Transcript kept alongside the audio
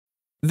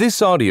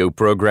This audio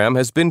program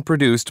has been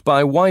produced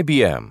by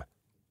YBM.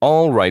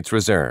 All rights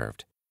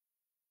reserved.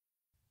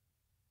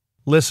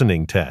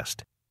 Listening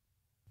test.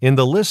 In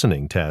the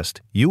listening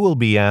test, you will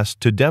be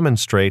asked to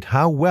demonstrate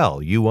how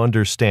well you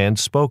understand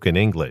spoken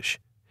English.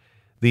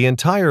 The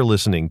entire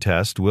listening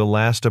test will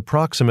last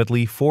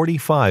approximately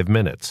 45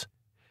 minutes.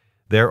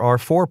 There are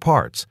 4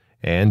 parts,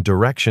 and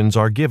directions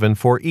are given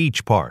for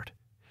each part.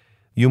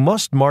 You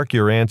must mark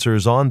your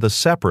answers on the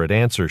separate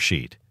answer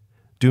sheet.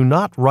 Do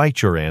not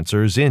write your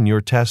answers in your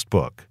test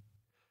book.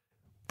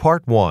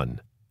 Part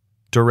 1.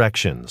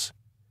 Directions.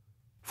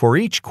 For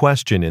each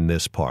question in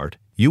this part,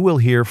 you will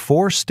hear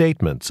 4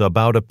 statements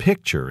about a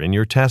picture in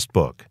your test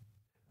book.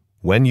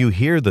 When you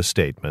hear the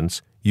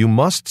statements, you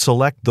must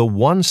select the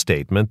one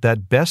statement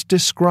that best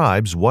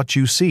describes what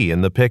you see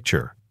in the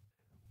picture.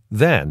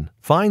 Then,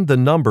 find the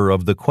number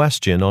of the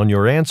question on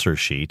your answer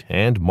sheet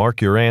and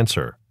mark your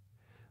answer.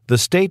 The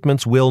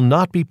statements will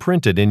not be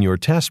printed in your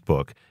test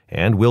book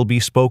and will be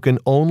spoken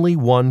only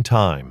one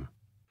time.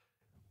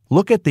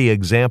 Look at the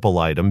example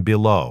item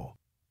below.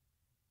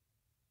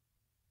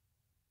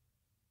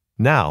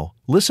 Now,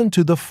 listen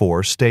to the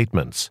 4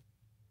 statements.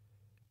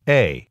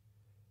 A.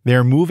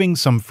 They're moving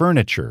some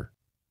furniture.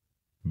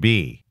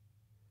 B.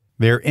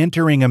 They're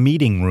entering a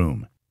meeting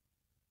room.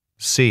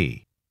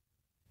 C.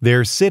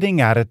 They're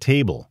sitting at a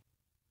table.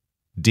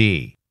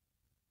 D.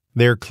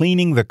 They're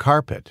cleaning the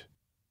carpet.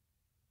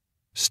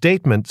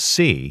 Statement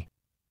C,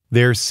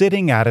 They're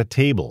sitting at a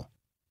table.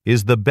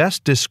 is the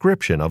best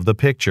description of the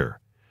picture,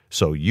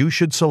 so you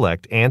should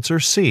select answer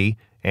C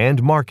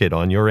and mark it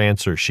on your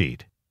answer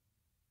sheet.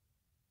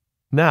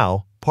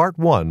 Now, part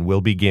 1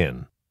 will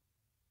begin.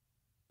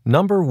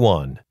 Number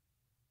 1.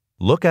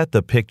 Look at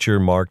the picture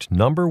marked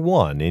number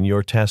 1 in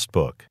your test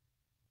book.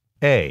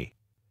 A.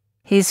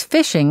 He's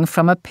fishing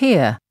from a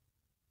pier.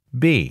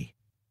 B.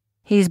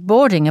 He's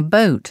boarding a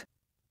boat.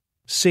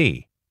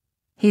 C.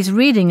 He's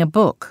reading a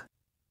book.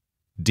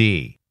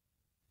 D.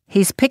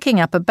 He's picking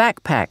up a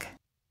backpack.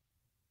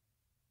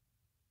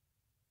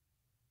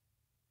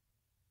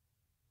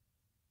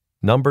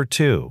 Number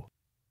 2.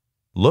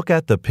 Look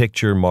at the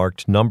picture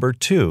marked number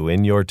 2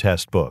 in your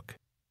test book.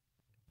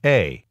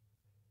 A.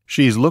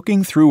 She's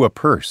looking through a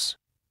purse.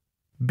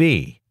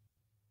 B.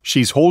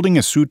 She's holding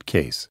a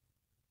suitcase.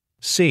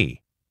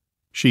 C.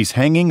 She's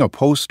hanging a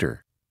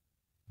poster.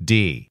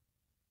 D.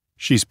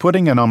 She's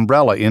putting an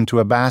umbrella into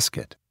a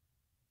basket.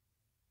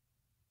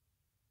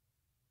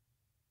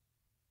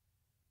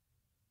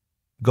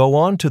 Go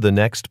on to the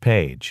next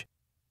page.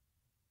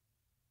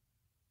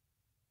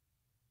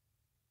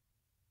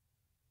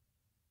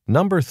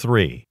 Number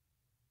 3.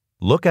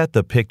 Look at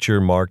the picture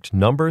marked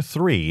number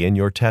 3 in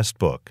your test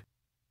book.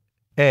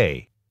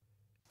 A.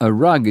 A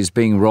rug is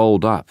being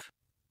rolled up.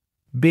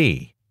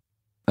 B.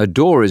 A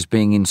door is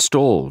being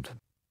installed.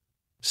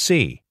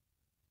 C.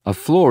 A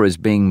floor is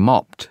being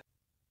mopped.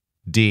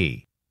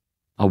 D.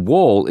 A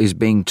wall is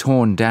being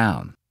torn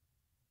down.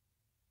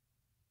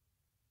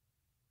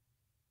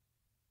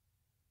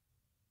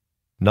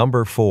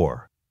 Number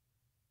 4.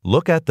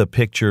 Look at the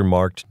picture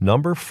marked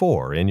number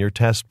 4 in your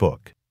test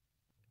book.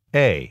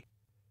 A.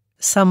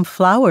 Some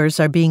flowers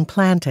are being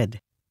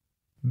planted.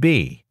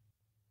 B.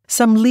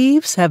 Some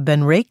leaves have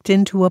been raked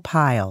into a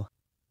pile.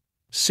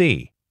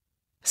 C.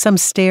 Some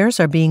stairs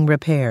are being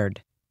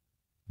repaired.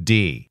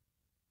 D.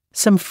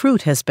 Some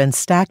fruit has been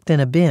stacked in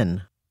a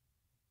bin.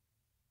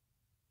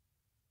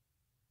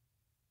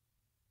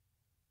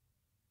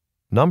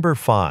 Number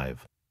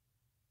 5.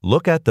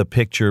 Look at the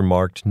picture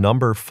marked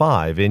number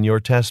 5 in your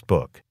test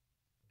book.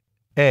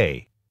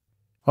 A.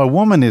 A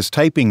woman is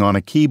typing on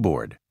a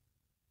keyboard.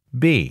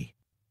 B.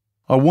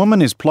 A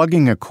woman is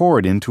plugging a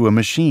cord into a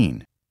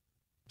machine.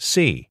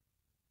 C.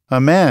 A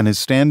man is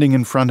standing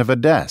in front of a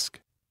desk.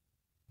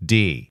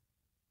 D.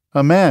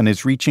 A man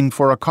is reaching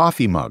for a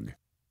coffee mug.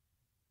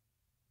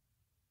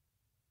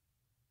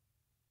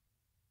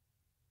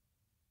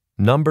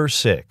 Number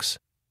 6.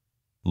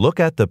 Look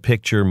at the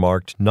picture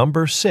marked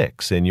number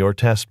 6 in your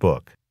test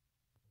book.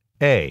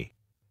 A.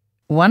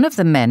 One of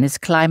the men is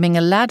climbing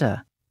a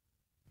ladder.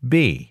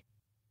 B.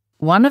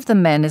 One of the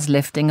men is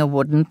lifting a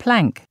wooden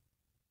plank.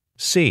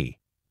 C.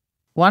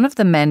 One of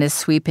the men is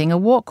sweeping a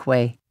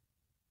walkway.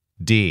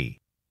 D.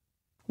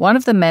 One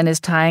of the men is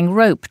tying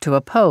rope to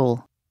a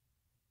pole.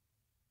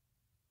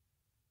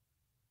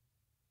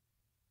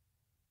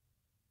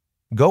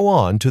 Go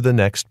on to the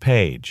next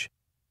page.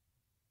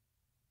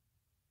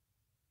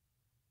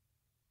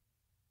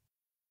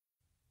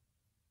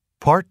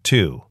 Part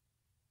 2.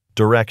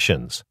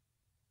 Directions.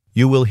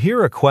 You will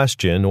hear a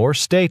question or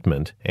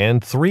statement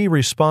and 3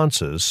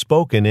 responses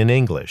spoken in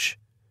English.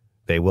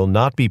 They will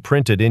not be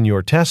printed in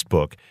your test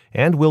book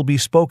and will be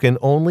spoken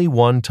only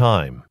one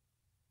time.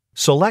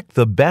 Select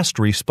the best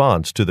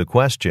response to the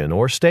question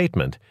or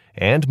statement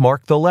and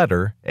mark the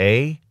letter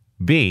A,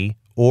 B,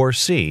 or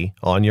C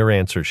on your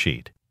answer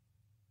sheet.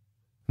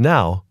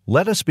 Now,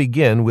 let us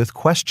begin with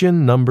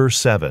question number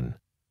 7.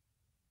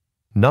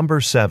 Number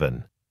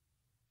 7.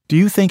 Do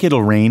you think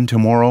it'll rain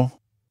tomorrow?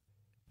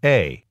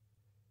 A.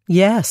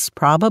 Yes,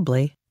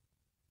 probably.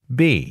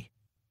 B.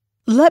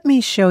 Let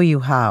me show you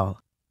how.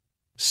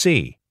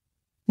 C.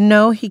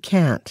 No, he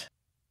can't.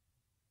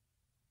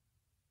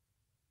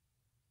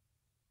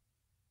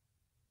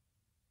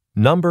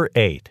 Number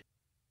 8.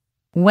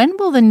 When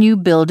will the new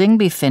building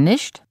be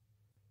finished?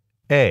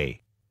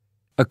 A.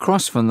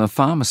 Across from the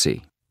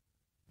pharmacy.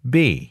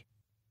 B.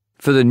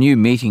 For the new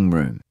meeting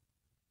room.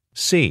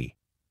 C.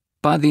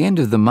 By the end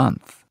of the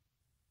month.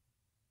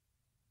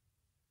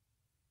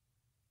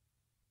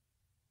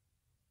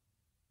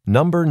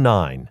 Number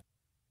 9.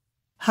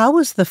 How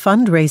was the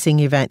fundraising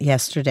event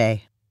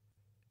yesterday?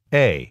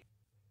 A.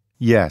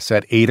 Yes,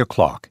 at 8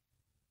 o'clock.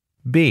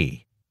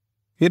 B.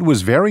 It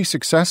was very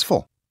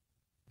successful.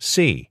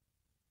 C.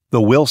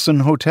 The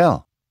Wilson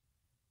Hotel.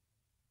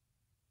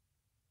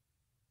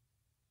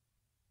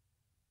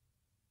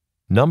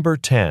 Number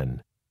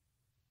 10.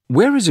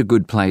 Where is a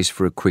good place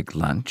for a quick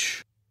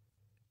lunch?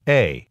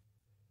 A.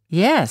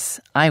 Yes,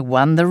 I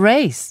won the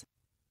race.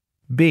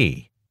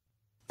 B.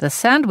 The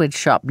sandwich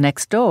shop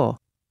next door.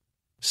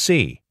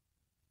 C.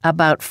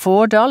 About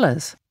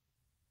 $4.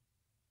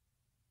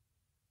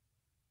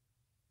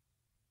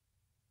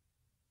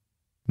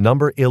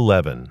 Number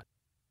 11.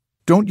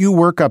 Don't you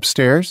work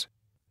upstairs?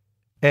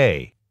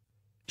 A.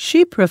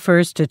 She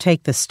prefers to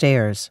take the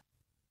stairs.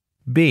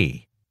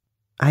 B.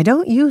 I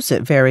don't use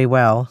it very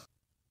well.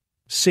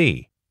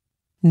 C.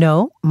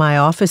 No, my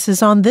office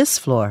is on this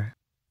floor.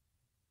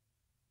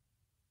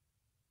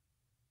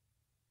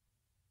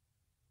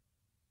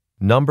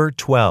 Number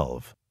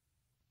 12.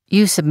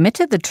 You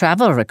submitted the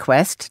travel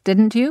request,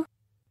 didn't you?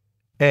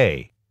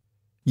 A.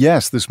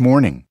 Yes, this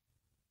morning.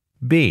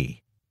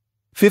 B.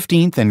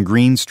 15th and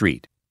Green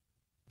Street.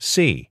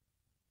 C.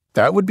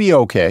 That would be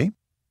okay.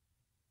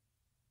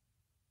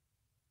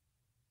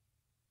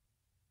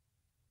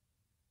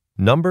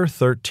 Number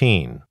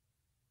 13.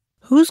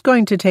 Who's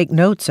going to take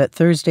notes at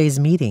Thursday's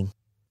meeting?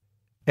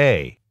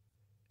 A.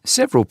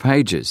 Several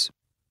pages.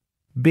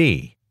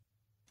 B.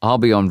 I'll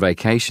be on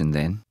vacation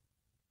then.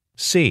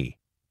 C.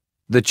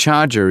 The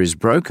charger is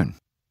broken.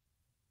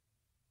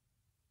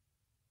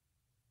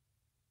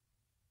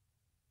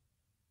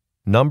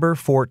 Number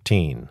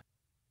 14.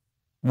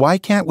 Why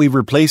can't we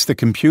replace the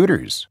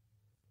computers?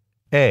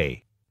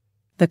 A.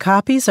 The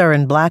copies are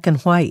in black and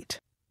white.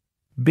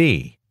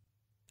 B.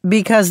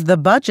 Because the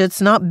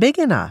budget's not big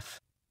enough.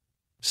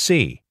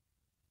 C.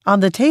 On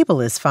the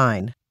table is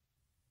fine.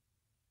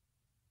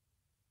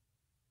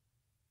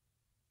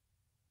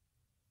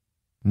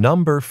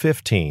 Number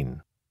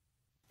 15.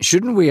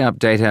 Shouldn't we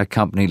update our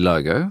company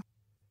logo?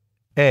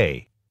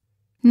 A.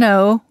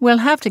 No, we'll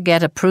have to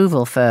get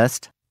approval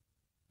first.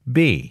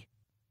 B.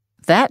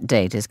 That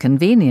date is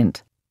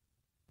convenient.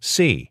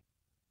 C.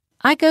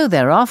 I go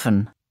there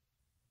often.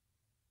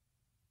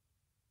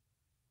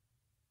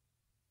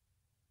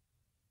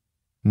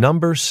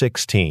 Number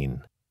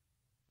 16.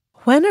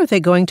 When are they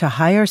going to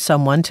hire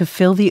someone to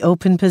fill the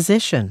open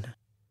position?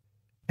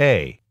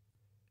 A.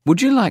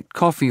 Would you like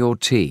coffee or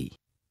tea?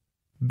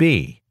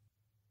 B.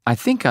 I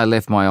think I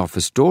left my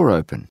office door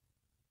open.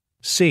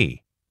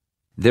 C.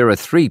 There are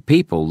 3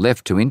 people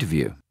left to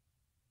interview.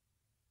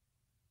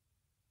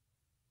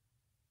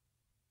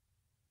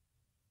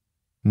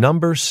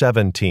 Number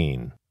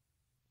 17.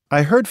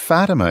 I heard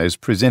Fatima is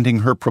presenting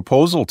her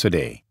proposal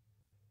today.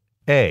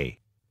 A.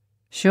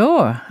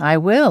 Sure, I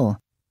will.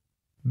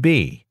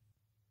 B.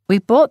 We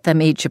bought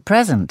them each a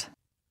present.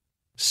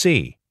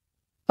 C.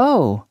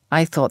 Oh,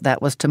 I thought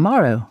that was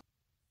tomorrow.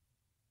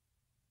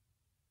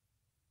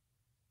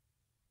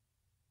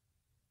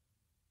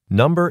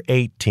 Number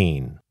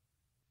 18.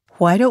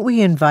 Why don't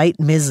we invite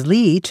Ms.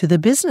 Lee to the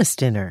business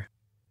dinner?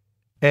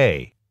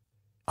 A.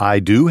 I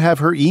do have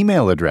her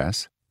email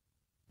address.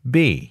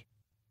 B.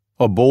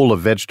 A bowl of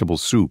vegetable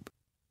soup.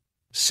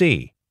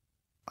 C.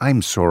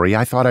 I'm sorry,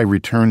 I thought I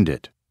returned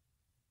it.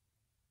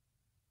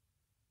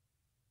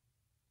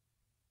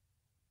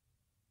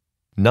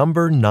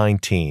 Number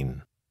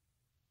 19.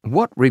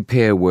 What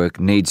repair work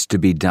needs to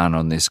be done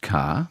on this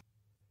car?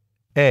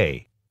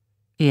 A.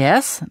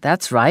 Yes,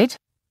 that's right.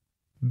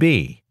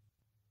 B.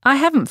 I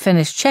haven't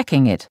finished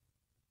checking it.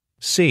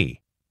 C.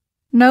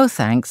 No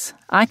thanks,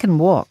 I can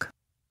walk.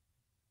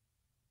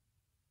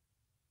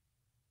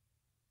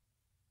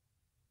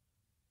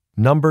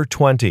 Number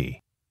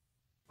 20.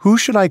 Who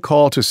should I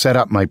call to set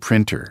up my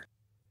printer?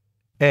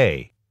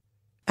 A.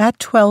 At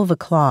 12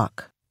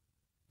 o'clock.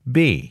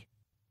 B.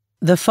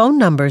 The phone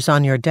number's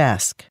on your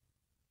desk.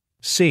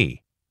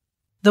 C.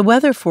 The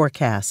weather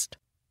forecast.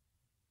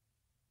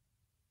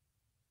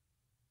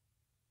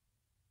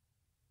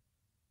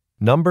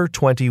 Number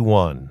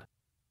 21.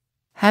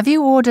 Have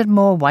you ordered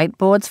more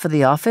whiteboards for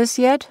the office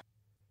yet?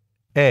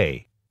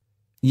 A.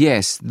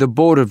 Yes, the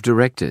board of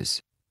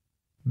directors.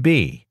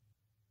 B.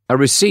 A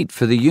receipt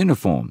for the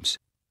uniforms.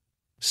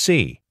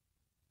 C.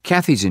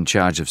 Kathy's in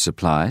charge of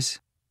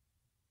supplies.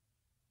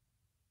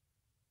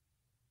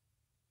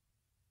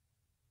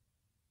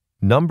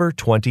 Number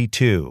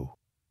 22.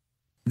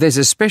 There's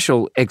a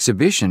special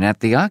exhibition at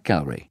the art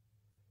gallery.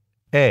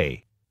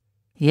 A.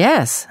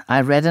 Yes,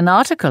 I read an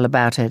article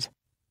about it.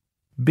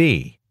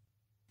 B.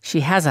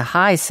 She has a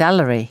high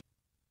salary.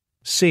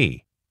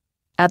 C.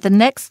 At the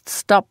next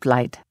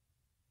stoplight.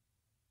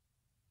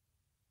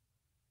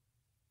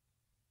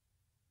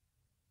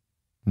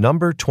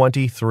 Number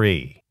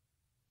 23.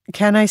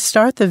 Can I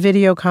start the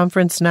video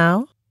conference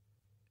now?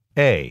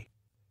 A.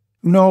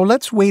 No,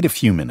 let's wait a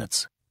few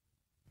minutes.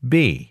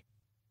 B.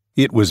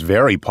 It was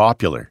very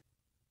popular.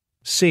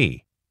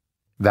 C.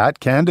 That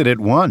candidate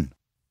won.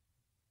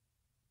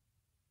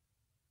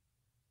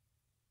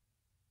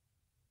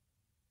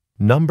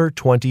 Number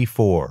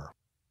 24.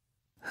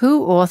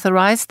 Who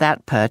authorized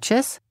that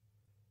purchase?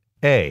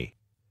 A.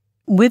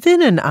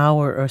 Within an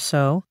hour or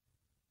so.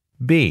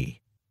 B.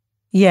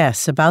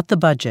 Yes, about the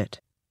budget.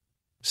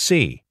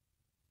 C.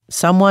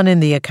 Someone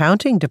in the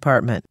accounting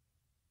department.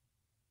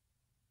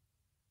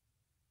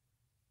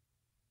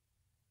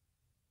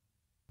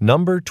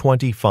 Number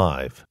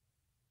 25.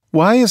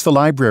 Why is the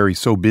library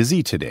so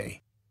busy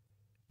today?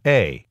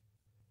 A.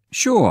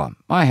 Sure,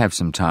 I have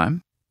some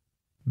time.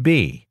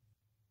 B.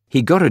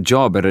 He got a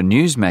job at a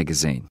news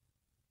magazine.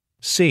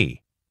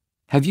 C.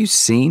 Have you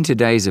seen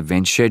today's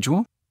event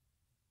schedule?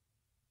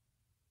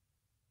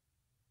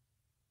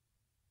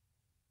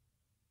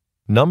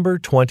 Number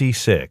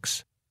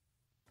 26.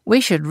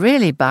 We should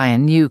really buy a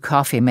new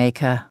coffee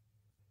maker.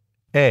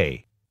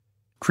 A.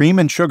 Cream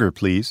and sugar,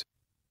 please.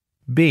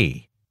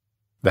 B.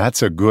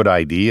 That's a good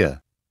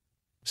idea.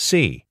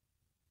 C.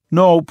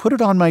 No, put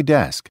it on my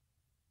desk.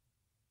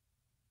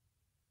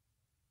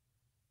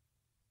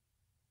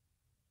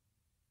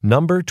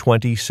 Number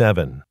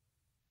 27.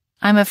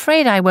 I'm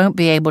afraid I won't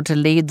be able to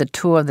lead the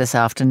tour this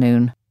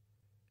afternoon.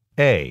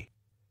 A.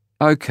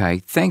 Okay,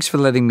 thanks for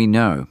letting me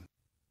know.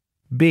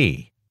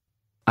 B.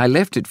 I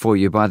left it for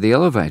you by the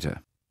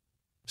elevator.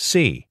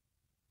 C.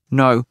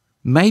 No,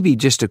 maybe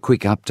just a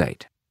quick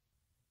update.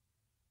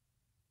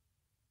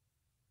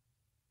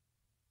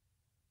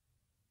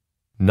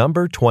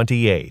 Number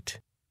 28.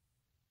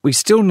 We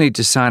still need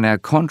to sign our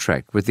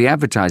contract with the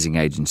advertising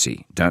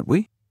agency, don't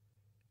we?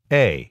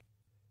 A.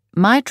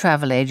 My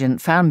travel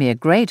agent found me a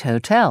great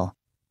hotel.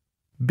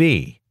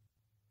 B.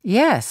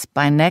 Yes,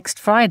 by next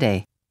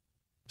Friday.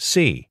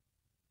 C.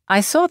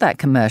 I saw that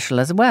commercial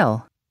as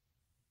well.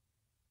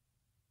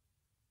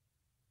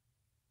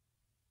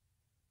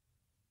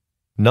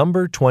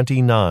 Number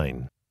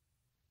 29.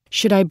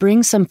 Should I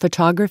bring some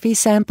photography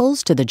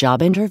samples to the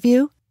job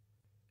interview?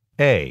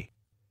 A.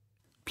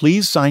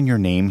 Please sign your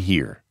name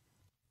here.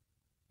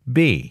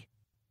 B.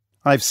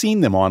 I've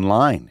seen them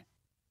online.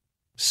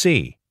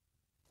 C.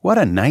 What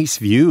a nice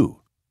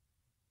view.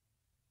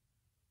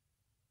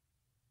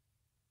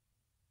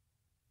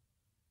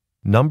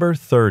 Number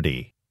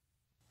 30.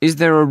 Is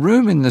there a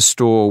room in the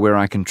store where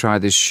I can try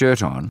this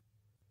shirt on?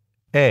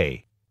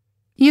 A.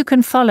 You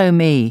can follow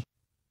me.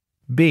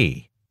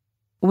 B.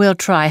 We'll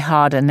try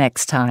harder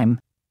next time.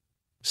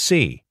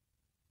 C.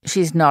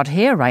 She's not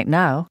here right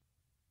now.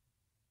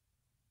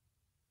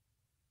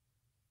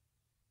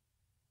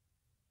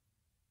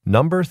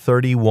 Number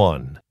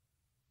 31.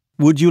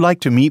 Would you like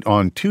to meet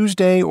on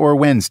Tuesday or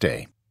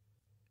Wednesday?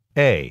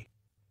 A.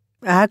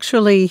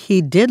 Actually,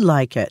 he did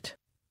like it.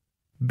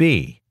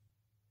 B.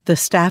 The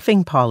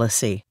staffing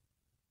policy.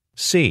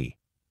 C.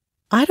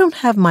 I don't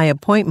have my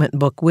appointment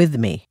book with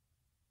me.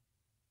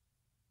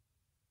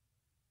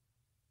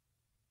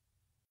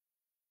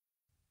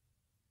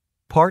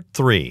 Part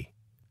 3.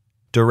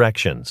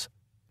 Directions.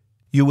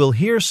 You will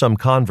hear some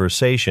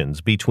conversations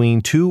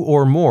between two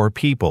or more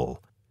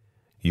people.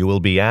 You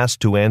will be asked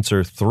to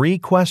answer 3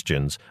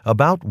 questions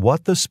about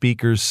what the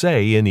speakers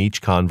say in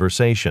each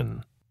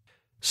conversation.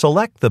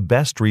 Select the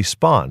best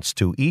response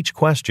to each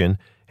question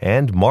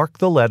and mark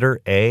the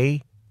letter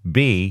A,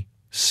 B,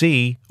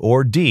 C,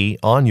 or D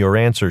on your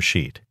answer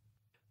sheet.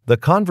 The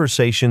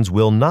conversations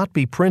will not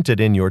be printed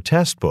in your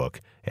test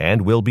book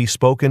and will be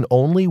spoken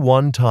only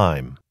one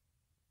time.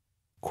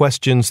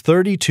 Questions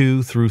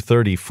 32 through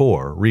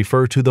 34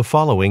 refer to the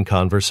following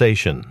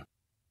conversation.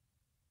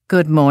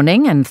 Good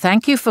morning, and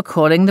thank you for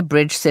calling the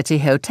Bridge City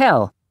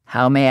Hotel.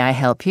 How may I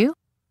help you?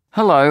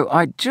 Hello,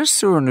 I just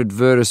saw an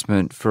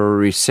advertisement for a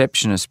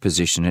receptionist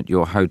position at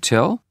your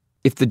hotel.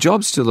 If the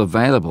job's still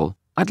available,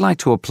 I'd like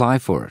to apply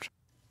for it.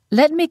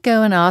 Let me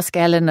go and ask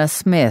Eleanor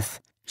Smith.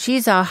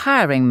 She's our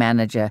hiring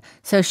manager,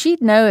 so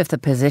she'd know if the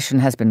position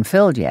has been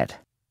filled yet.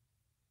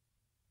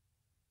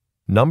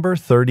 Number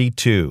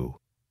 32.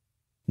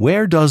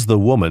 Where does the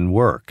woman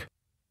work?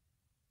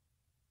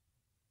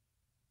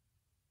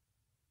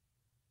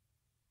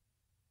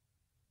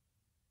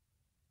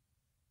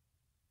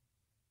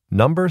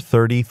 Number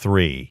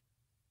 33.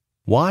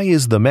 Why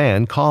is the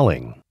man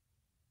calling?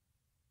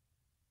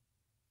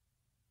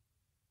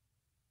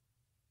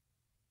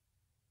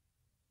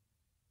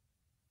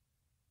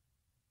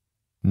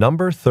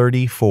 Number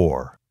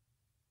 34.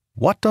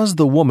 What does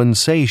the woman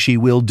say she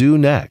will do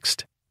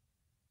next?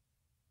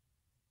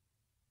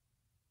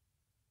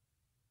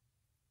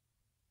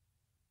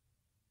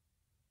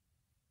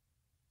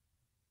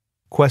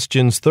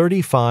 Questions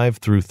 35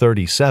 through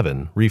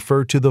 37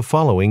 refer to the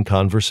following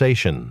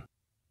conversation.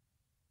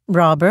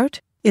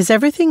 Robert, is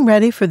everything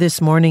ready for this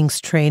morning's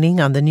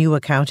training on the new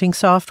accounting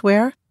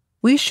software?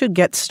 We should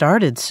get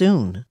started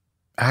soon.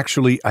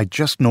 Actually, I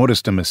just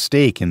noticed a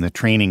mistake in the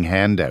training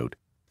handout.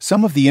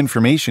 Some of the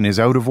information is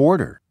out of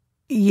order.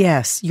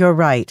 Yes, you're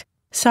right.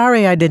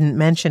 Sorry I didn't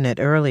mention it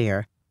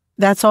earlier.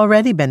 That's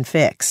already been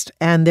fixed,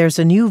 and there's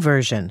a new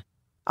version.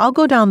 I'll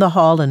go down the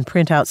hall and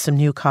print out some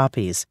new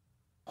copies.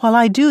 While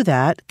I do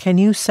that, can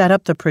you set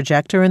up the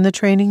projector in the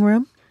training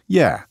room?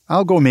 Yeah,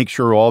 I'll go make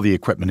sure all the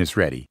equipment is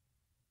ready.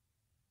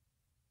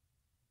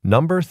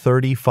 Number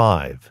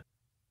 35.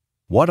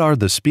 What are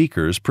the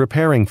speakers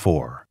preparing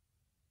for?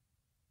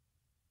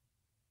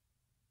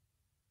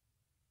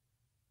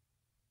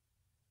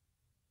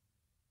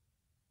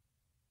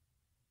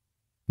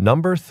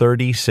 Number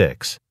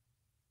 36.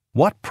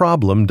 What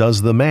problem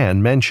does the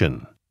man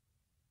mention?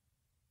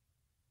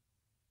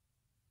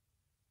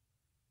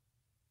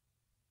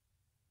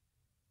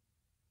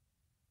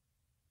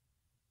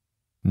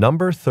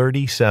 Number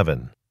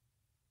 37.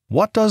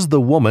 What does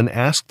the woman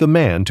ask the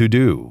man to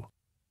do?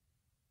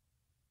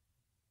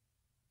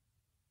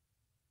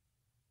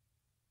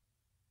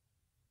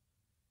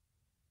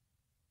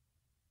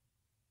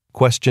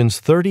 Questions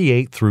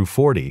 38 through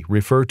 40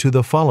 refer to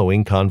the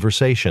following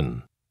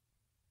conversation.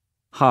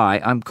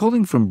 Hi, I'm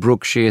calling from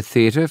Brookshire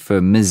Theatre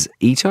for Ms.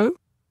 Ito.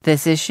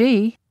 This is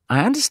she.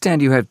 I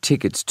understand you have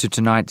tickets to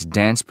tonight's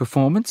dance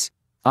performance.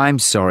 I'm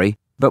sorry,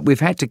 but we've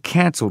had to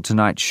cancel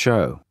tonight's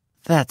show.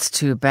 That's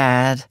too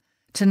bad.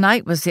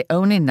 Tonight was the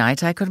only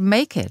night I could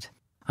make it.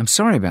 I'm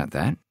sorry about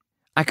that.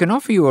 I can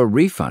offer you a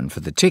refund for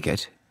the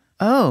ticket.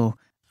 Oh,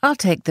 I'll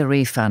take the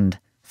refund.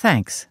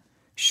 Thanks.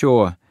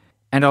 Sure.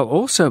 And I'll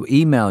also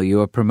email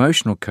you a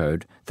promotional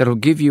code that'll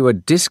give you a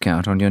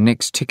discount on your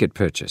next ticket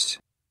purchase.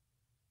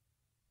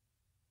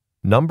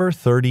 Number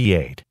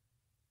 38.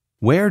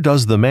 Where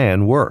does the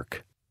man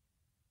work?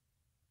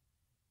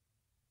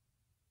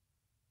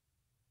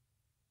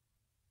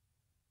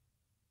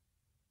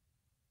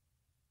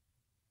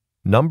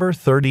 Number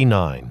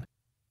 39.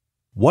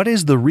 What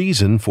is the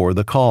reason for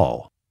the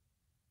call?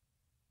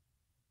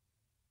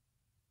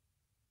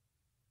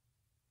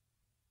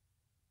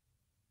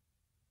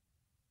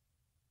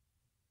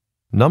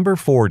 Number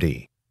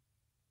 40.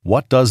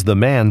 What does the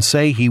man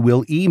say he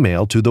will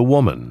email to the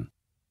woman?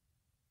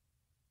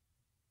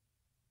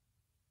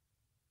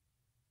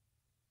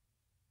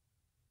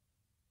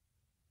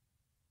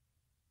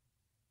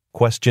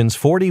 Questions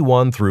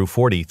 41 through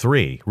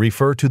 43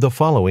 refer to the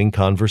following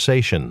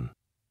conversation.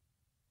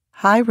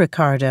 Hi,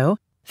 Ricardo.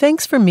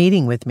 Thanks for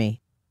meeting with me.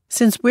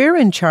 Since we're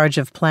in charge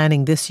of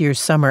planning this year's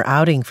summer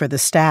outing for the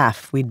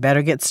staff, we'd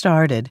better get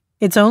started.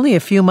 It's only a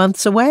few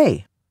months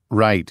away.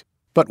 Right.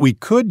 But we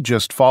could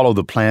just follow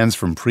the plans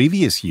from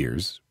previous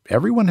years.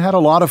 Everyone had a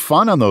lot of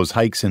fun on those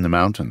hikes in the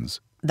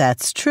mountains.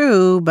 That's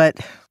true, but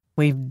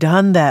we've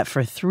done that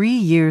for 3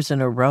 years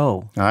in a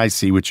row. I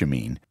see what you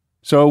mean.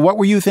 So what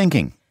were you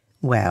thinking?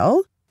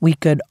 Well, we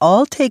could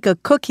all take a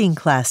cooking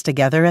class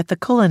together at the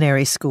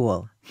culinary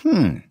school.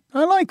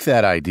 I like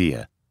that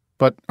idea.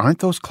 But aren't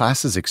those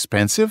classes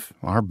expensive?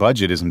 Our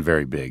budget isn't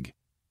very big.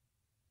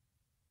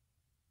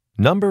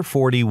 Number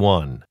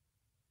 41.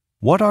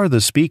 What are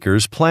the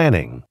speakers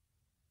planning?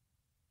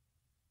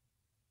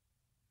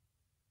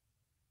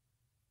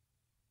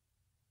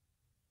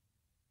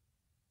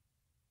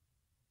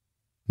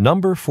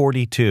 Number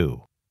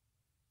 42.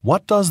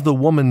 What does the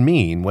woman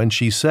mean when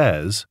she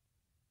says,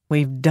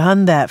 We've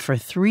done that for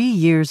 3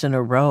 years in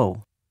a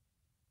row?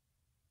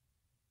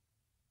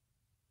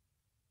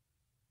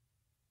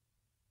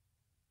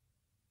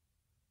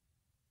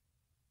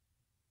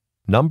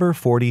 Number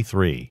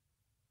 43.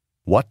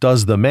 What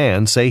does the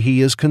man say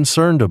he is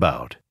concerned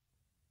about?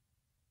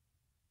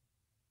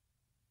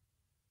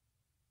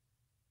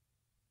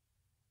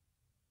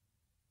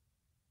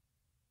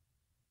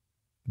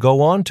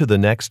 Go on to the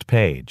next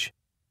page.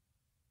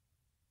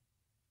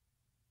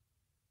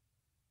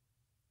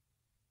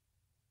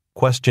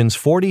 Questions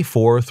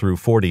 44 through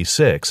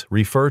 46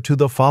 refer to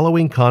the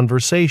following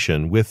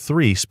conversation with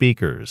 3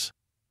 speakers.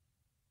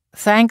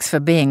 Thanks for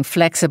being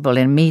flexible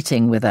in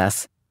meeting with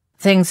us.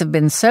 Things have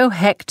been so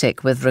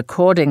hectic with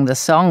recording the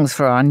songs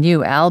for our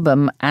new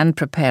album and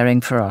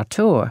preparing for our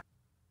tour.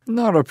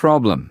 Not a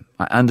problem.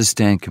 I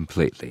understand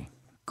completely.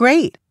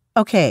 Great.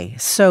 Okay,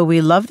 so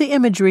we love the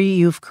imagery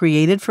you've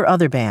created for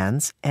other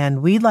bands,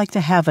 and we'd like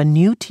to have a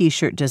new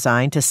t-shirt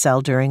design to sell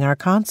during our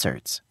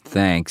concerts.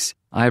 Thanks.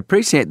 I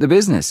appreciate the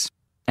business,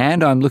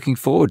 and I'm looking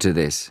forward to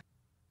this.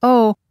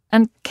 Oh,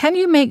 and can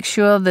you make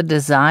sure the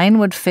design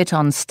would fit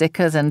on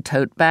stickers and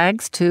tote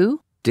bags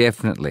too?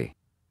 Definitely.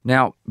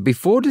 Now,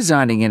 before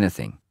designing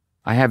anything,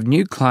 I have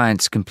new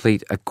clients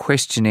complete a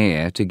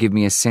questionnaire to give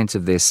me a sense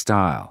of their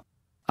style.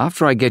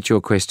 After I get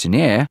your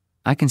questionnaire,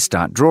 I can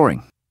start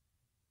drawing.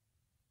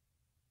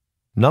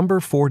 Number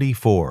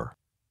 44.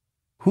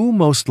 Who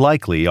most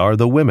likely are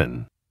the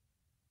women?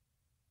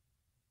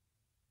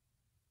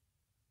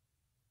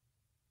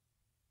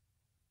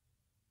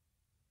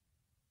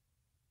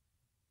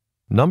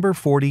 Number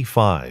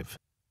 45.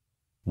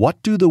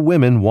 What do the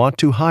women want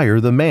to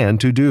hire the man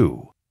to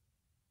do?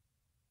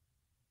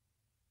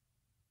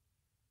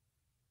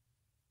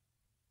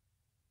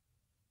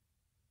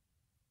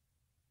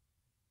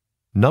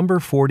 Number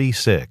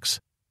 46.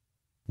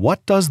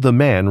 What does the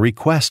man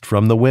request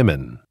from the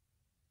women?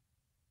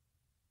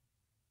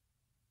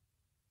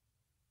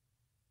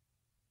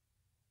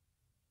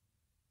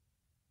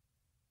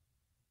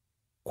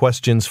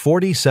 Questions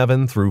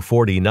 47 through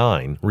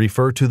 49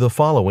 refer to the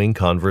following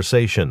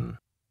conversation.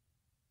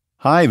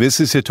 Hi, this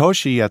is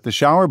Hitoshi at the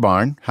shower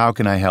barn. How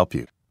can I help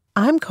you?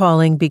 I'm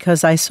calling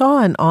because I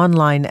saw an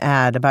online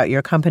ad about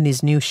your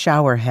company's new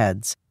shower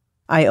heads.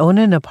 I own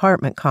an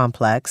apartment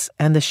complex,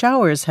 and the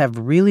showers have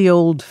really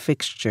old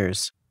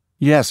fixtures.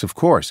 Yes, of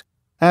course.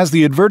 As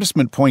the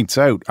advertisement points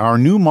out, our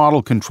new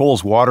model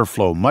controls water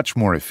flow much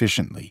more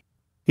efficiently.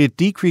 It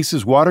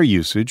decreases water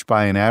usage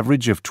by an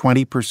average of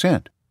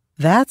 20%.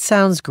 That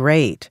sounds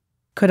great.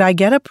 Could I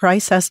get a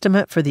price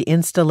estimate for the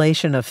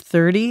installation of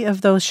 30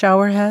 of those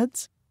shower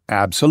heads?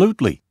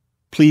 Absolutely.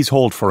 Please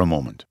hold for a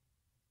moment.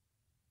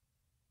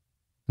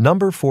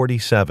 Number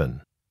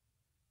 47.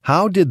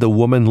 How did the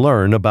woman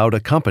learn about a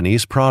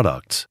company's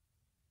products?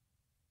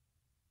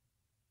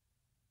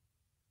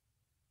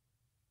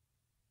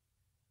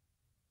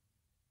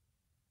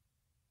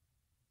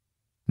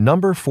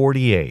 Number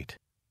 48.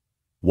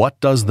 What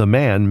does the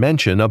man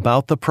mention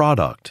about the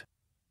product?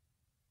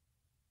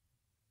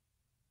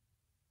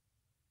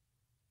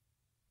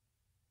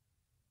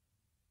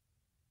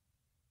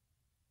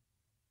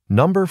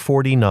 Number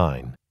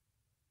 49.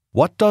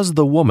 What does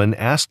the woman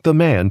ask the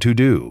man to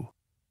do?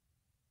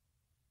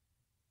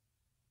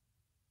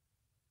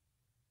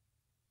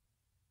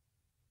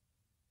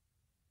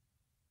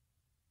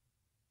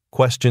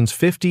 Questions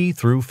 50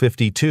 through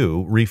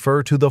 52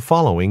 refer to the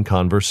following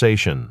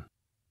conversation.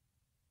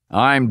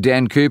 I'm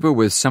Dan Cooper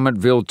with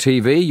Summitville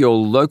TV, your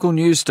local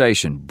news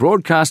station,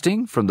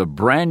 broadcasting from the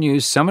brand new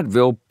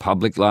Summitville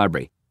Public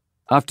Library.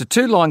 After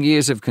 2 long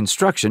years of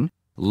construction,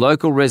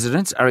 local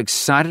residents are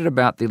excited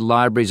about the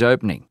library's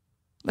opening.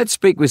 Let's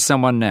speak with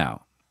someone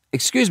now.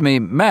 Excuse me,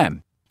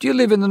 ma'am, do you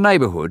live in the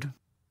neighbourhood?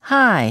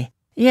 Hi.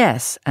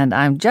 Yes, and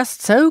I'm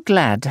just so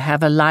glad to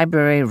have a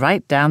library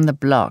right down the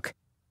block.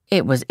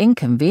 It was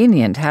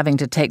inconvenient having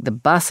to take the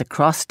bus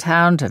across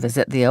town to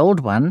visit the old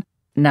one.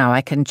 Now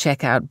I can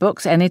check out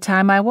books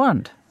anytime I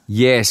want.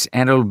 Yes,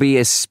 and it'll be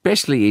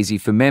especially easy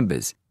for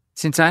members,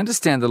 since I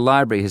understand the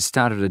library has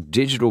started a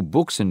digital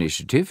books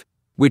initiative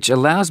which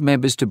allows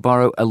members to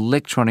borrow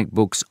electronic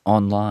books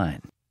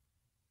online.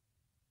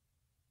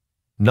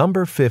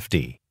 Number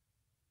 50.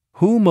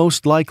 Who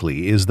most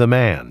likely is the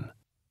man?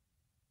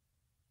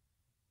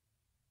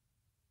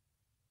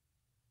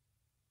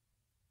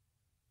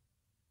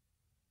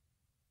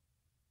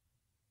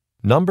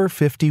 Number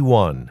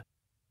 51.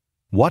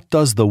 What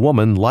does the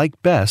woman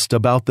like best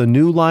about the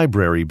new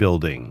library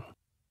building?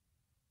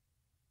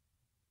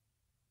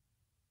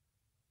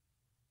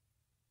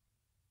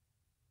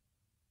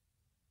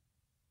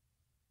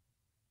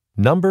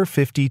 Number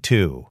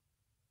 52.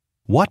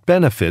 What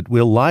benefit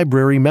will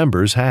library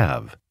members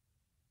have?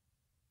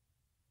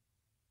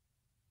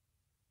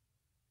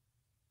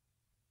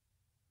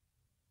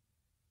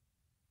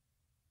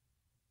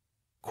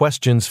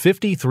 Questions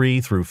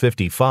 53 through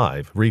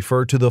 55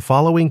 refer to the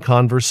following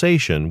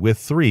conversation with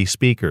 3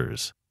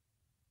 speakers.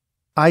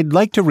 I'd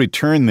like to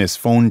return this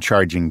phone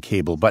charging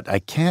cable, but I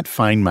can't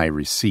find my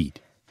receipt.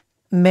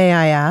 May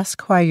I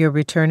ask why you're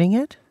returning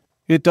it?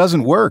 It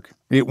doesn't work.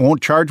 It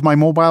won't charge my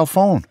mobile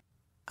phone.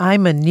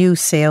 I'm a new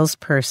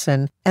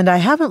salesperson, and I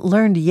haven't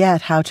learned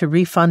yet how to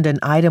refund an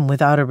item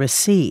without a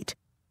receipt.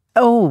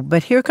 Oh,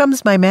 but here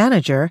comes my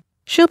manager.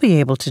 She'll be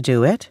able to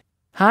do it.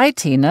 Hi,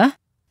 Tina.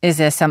 Is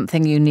there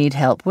something you need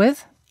help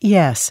with?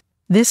 Yes,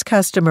 this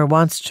customer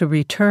wants to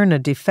return a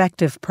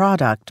defective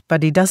product,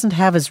 but he doesn't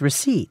have his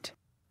receipt.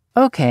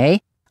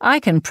 Okay, I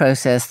can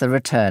process the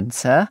return,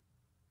 sir.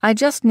 I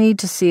just need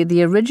to see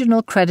the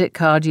original credit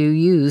card you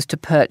used to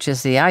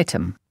purchase the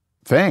item.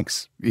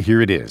 Thanks.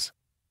 Here it is.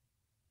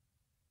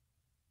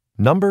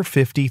 Number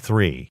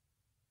 53.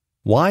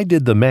 Why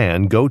did the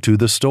man go to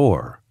the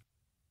store?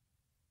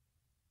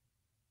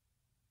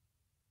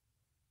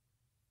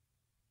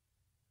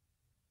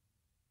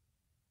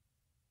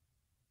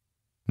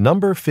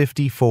 Number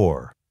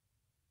 54.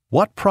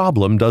 What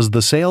problem does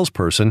the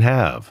salesperson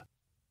have?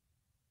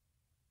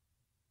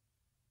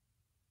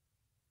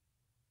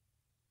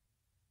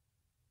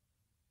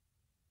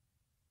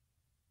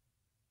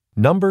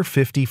 Number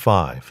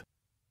 55.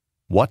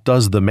 What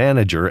does the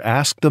manager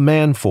ask the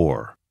man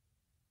for?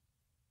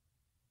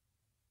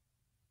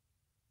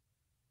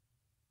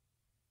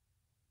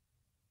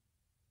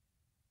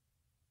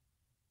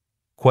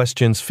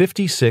 Questions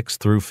 56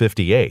 through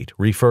 58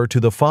 refer to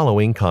the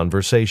following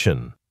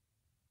conversation.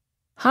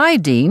 Hi,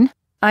 Dean.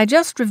 I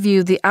just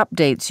reviewed the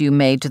updates you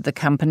made to the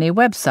company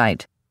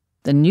website.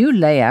 The new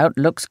layout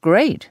looks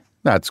great.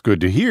 That's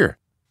good to hear.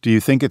 Do you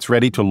think it's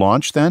ready to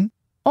launch then?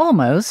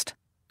 Almost.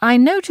 I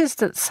noticed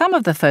that some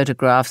of the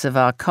photographs of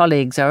our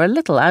colleagues are a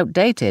little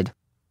outdated.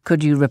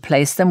 Could you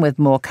replace them with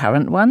more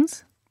current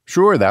ones?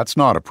 Sure, that's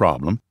not a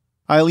problem.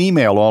 I'll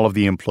email all of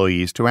the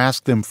employees to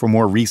ask them for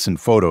more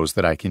recent photos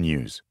that I can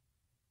use.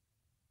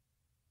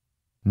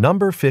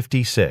 Number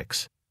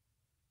 56.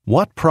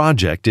 What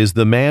project is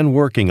the man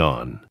working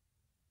on?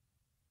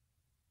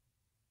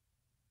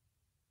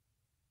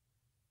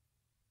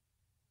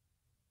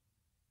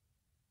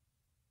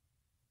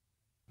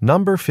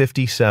 Number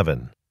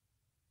 57.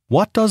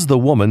 What does the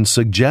woman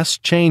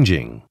suggest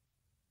changing?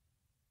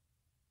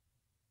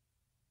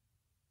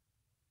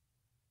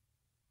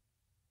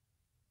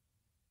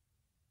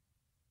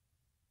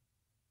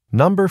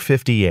 Number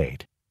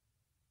 58.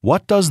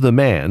 What does the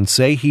man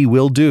say he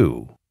will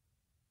do?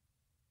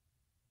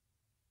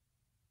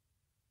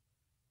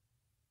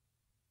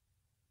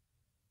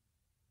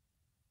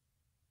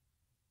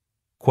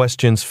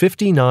 Questions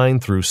 59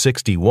 through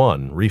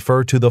 61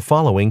 refer to the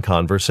following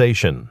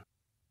conversation.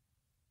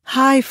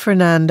 Hi,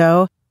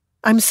 Fernando.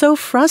 I'm so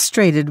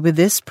frustrated with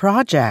this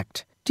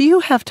project. Do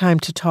you have time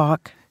to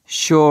talk?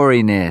 Sure,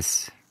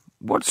 Ines.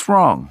 What's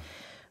wrong?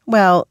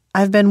 Well,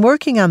 I've been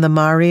working on the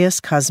Marius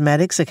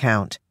Cosmetics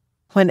account.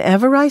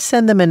 Whenever I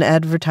send them an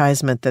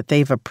advertisement that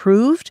they've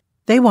approved,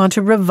 they want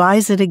to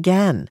revise it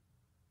again.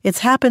 It's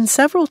happened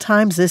several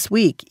times this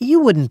week.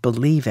 You wouldn't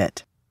believe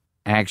it.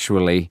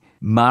 Actually,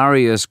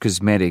 Marius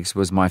Cosmetics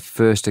was my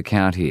first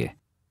account here,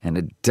 and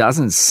it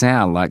doesn't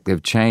sound like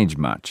they've changed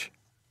much.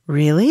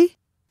 Really?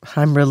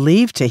 I'm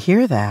relieved to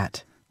hear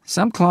that.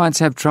 Some clients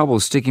have trouble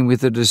sticking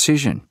with a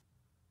decision.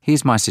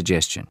 Here's my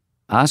suggestion.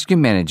 Ask your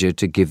manager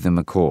to give them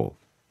a call.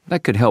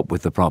 That could help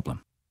with the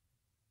problem.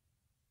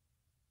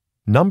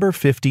 Number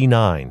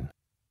 59.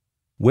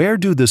 Where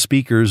do the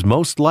speakers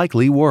most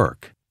likely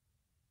work?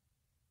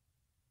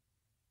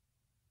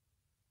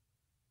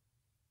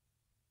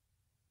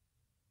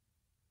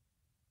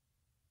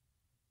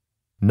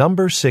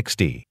 Number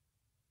 60.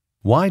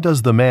 Why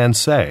does the man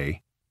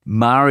say,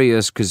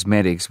 Marius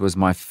Cosmetics was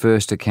my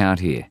first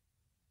account here.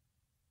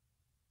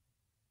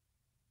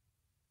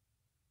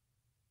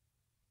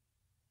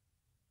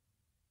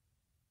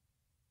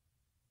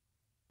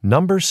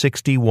 Number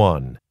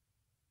 61.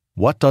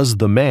 What does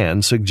the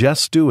man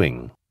suggest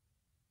doing?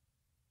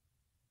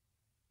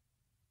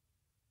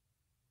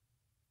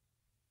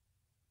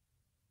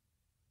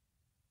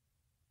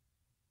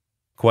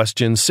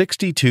 Questions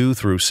 62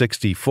 through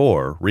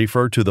 64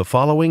 refer to the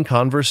following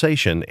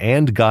conversation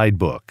and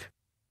guidebook.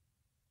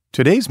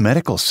 Today's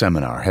medical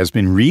seminar has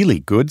been really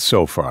good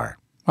so far.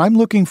 I'm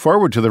looking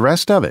forward to the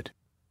rest of it.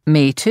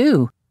 Me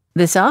too.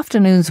 This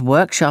afternoon's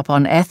workshop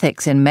on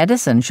ethics in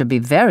medicine should be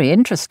very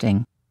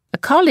interesting. A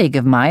colleague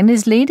of mine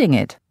is leading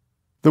it.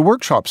 The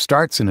workshop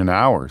starts in an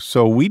hour,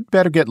 so we'd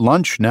better get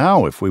lunch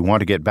now if we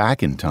want to get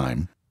back in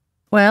time.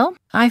 Well,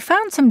 I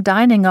found some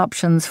dining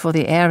options for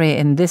the area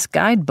in this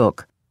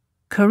guidebook.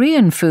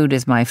 Korean food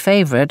is my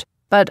favorite,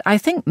 but I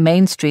think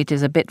Main Street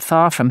is a bit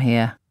far from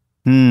here.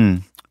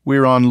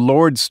 We're on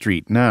Lord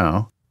Street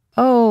now.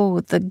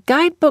 Oh, the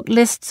guidebook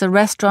lists a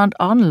restaurant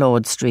on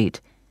Lord Street.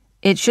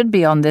 It should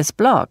be on this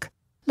block.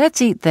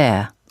 Let's eat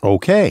there.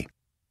 Okay.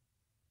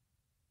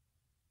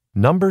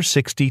 Number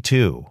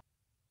 62.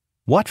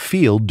 What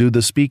field do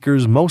the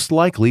speakers most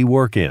likely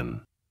work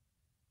in?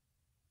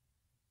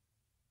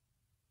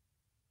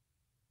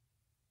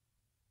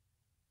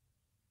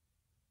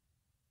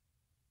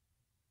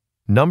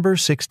 Number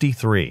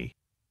 63.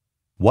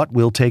 What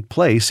will take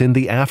place in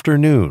the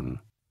afternoon?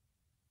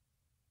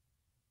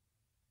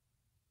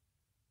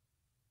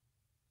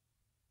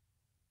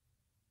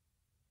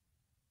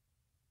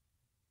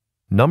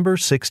 Number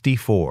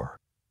 64.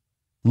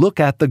 Look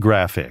at the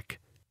graphic.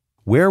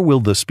 Where will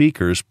the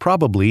speakers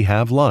probably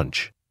have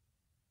lunch?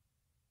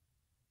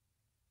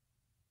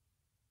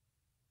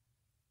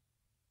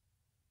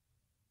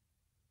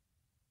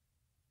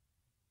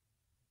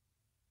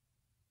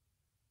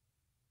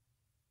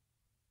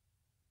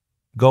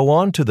 Go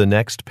on to the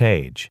next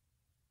page.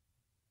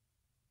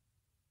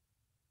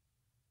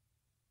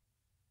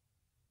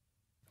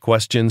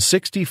 Questions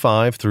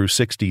 65 through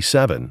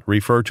 67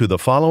 refer to the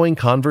following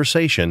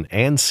conversation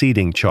and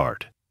seating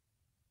chart.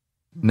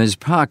 Ms.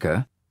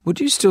 Parker, would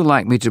you still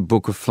like me to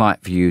book a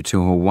flight for you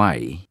to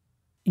Hawaii?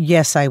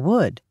 Yes, I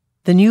would.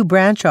 The new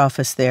branch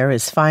office there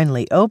is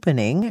finally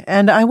opening,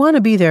 and I want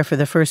to be there for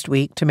the first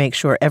week to make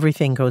sure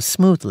everything goes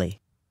smoothly.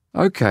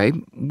 Okay,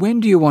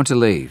 when do you want to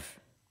leave?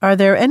 Are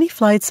there any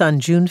flights on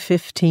June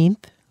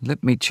 15th?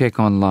 Let me check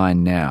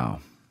online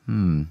now.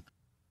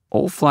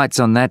 All flights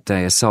on that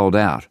day are sold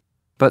out,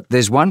 but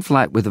there's one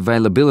flight with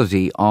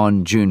availability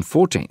on June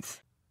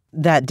 14th.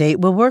 That date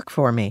will work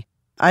for me.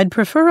 I'd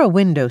prefer a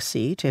window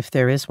seat if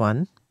there is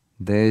one.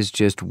 There's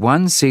just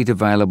one seat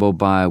available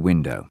by a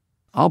window.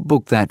 I'll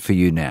book that for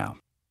you now.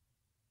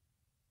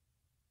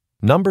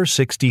 Number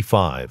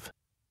 65.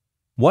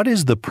 What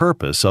is the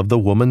purpose of the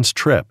woman's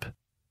trip?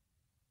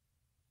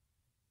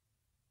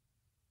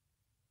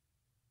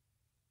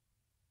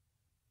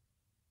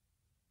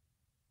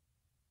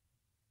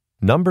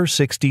 Number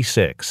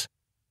 66.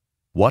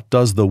 What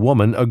does the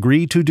woman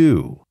agree to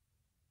do?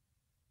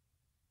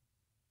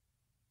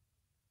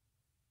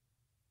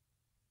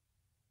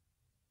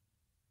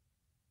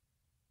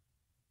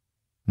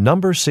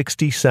 Number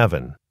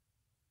 67.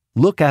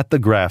 Look at the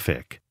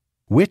graphic.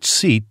 Which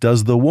seat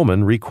does the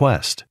woman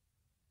request?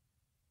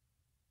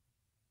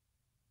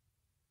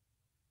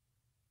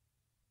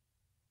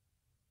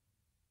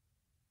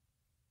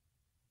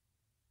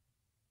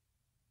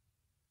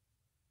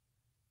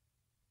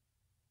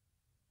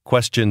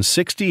 Questions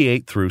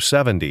 68 through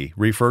 70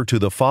 refer to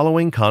the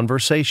following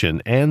conversation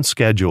and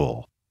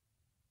schedule.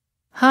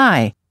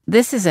 Hi,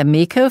 this is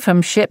Amiko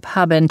from Ship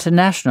Hub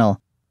International.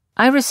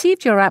 I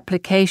received your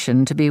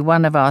application to be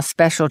one of our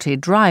specialty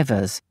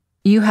drivers.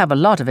 You have a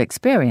lot of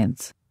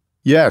experience.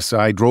 Yes,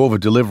 I drove a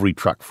delivery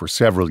truck for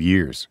several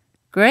years.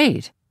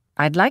 Great.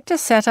 I'd like to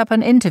set up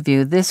an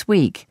interview this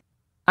week.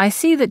 I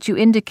see that you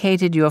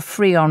indicated you're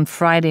free on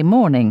Friday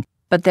morning,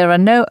 but there are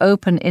no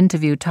open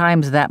interview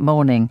times that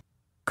morning.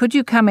 Could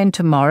you come in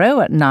tomorrow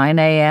at 9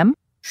 a.m.?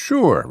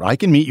 Sure, I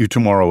can meet you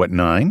tomorrow at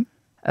 9.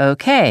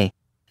 Okay.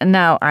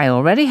 Now, I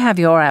already have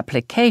your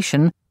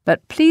application,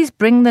 but please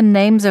bring the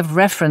names of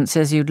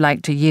references you'd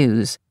like to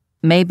use.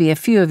 Maybe a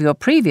few of your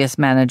previous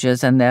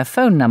managers and their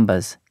phone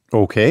numbers.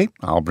 Okay,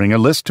 I'll bring a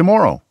list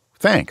tomorrow.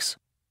 Thanks.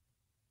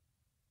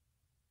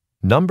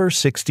 Number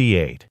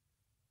 68.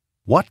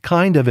 What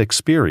kind of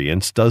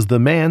experience does the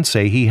man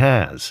say he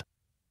has?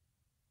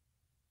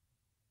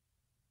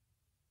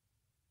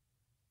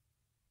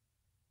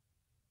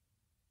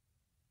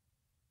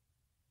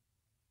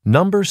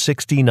 Number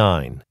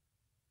 69.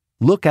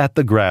 Look at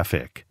the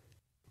graphic.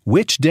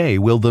 Which day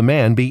will the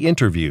man be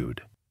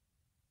interviewed?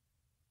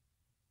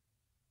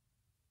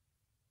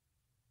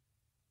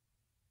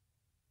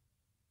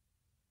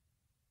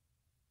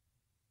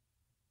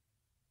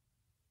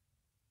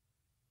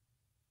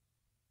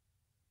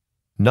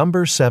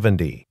 Number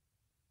 70.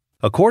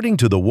 According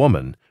to the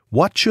woman,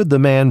 what should the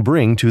man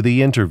bring to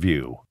the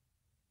interview?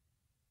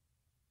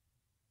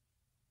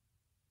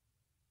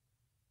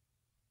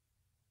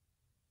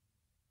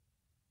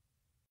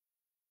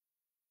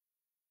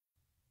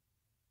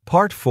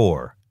 Part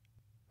 4.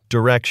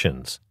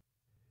 Directions.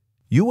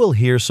 You will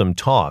hear some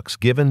talks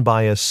given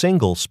by a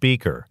single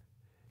speaker.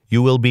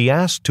 You will be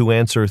asked to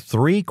answer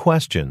 3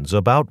 questions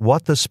about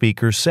what the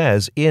speaker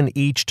says in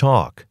each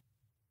talk.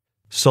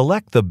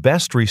 Select the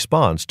best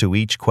response to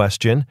each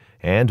question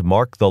and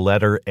mark the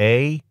letter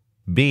A,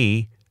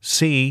 B,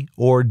 C,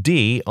 or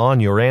D on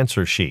your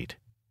answer sheet.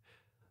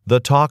 The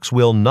talks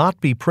will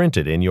not be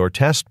printed in your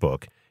test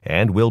book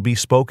and will be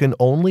spoken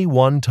only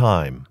one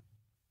time.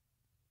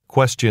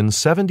 Questions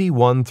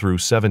 71 through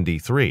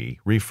 73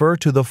 refer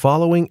to the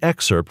following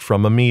excerpt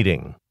from a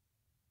meeting.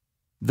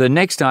 The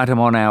next item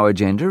on our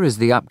agenda is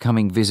the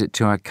upcoming visit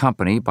to our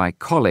company by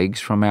colleagues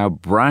from our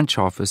branch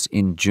office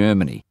in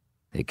Germany.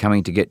 They're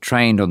coming to get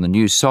trained on the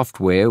new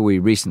software we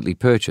recently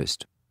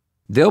purchased.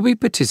 They'll be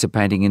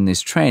participating in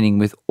this training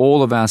with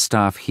all of our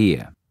staff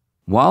here.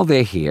 While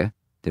they're here,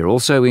 they're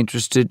also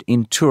interested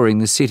in touring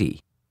the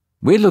city.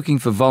 We're looking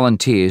for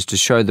volunteers to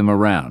show them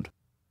around.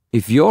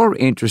 If you're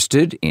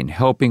interested in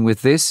helping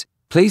with this,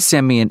 please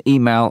send me an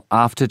email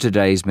after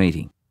today's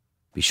meeting.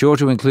 Be sure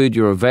to include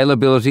your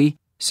availability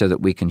so that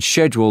we can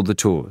schedule the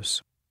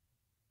tours.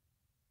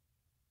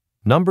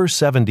 Number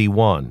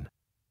 71.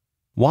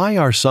 Why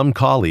are some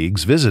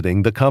colleagues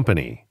visiting the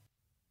company?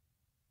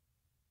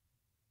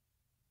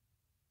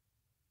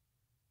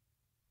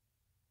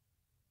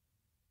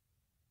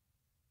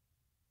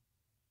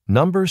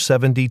 Number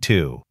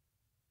 72.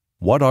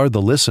 What are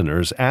the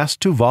listeners asked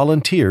to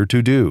volunteer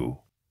to do?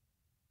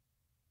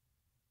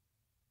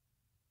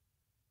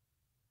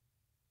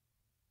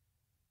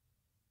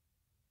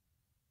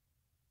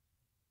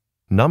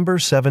 Number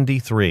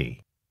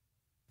 73.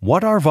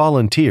 What are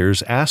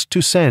volunteers asked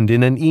to send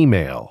in an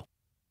email?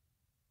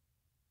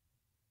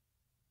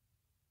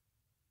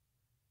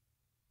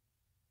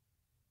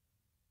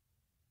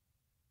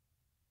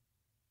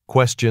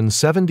 Questions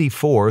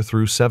 74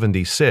 through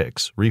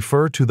 76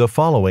 refer to the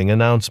following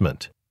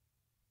announcement.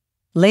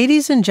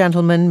 Ladies and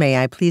gentlemen,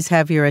 may I please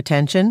have your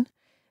attention?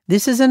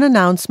 This is an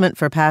announcement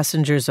for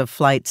passengers of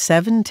Flight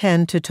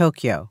 710 to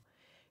Tokyo.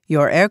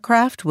 Your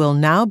aircraft will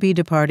now be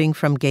departing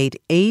from Gate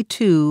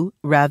A2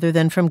 rather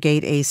than from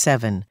Gate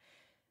A7.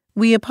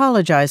 We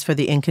apologize for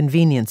the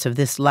inconvenience of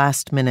this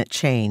last-minute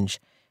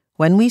change.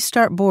 When we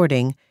start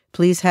boarding,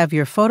 please have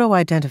your photo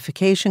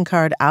identification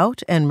card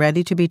out and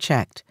ready to be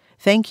checked.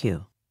 Thank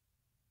you.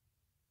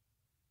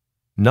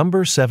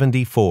 Number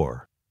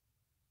 74.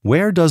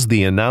 Where does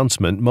the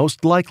announcement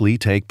most likely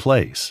take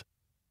place?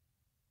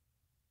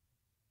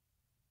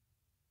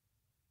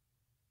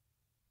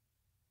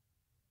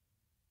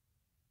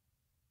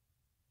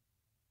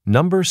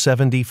 Number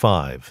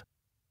 75.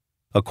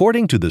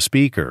 According to the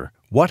speaker,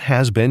 what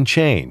has been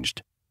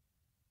changed?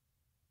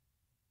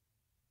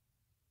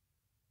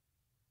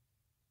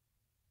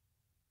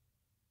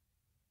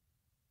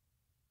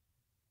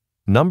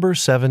 Number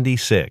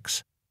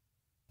 76.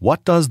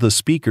 What does the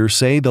speaker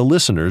say the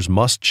listeners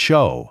must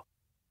show?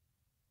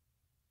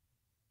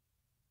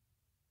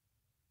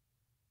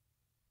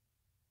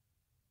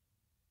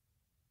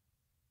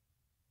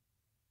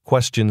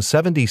 Questions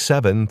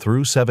 77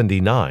 through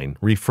 79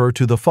 refer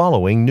to the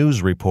following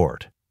news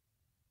report.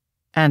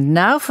 And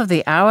now for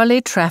the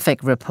hourly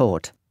traffic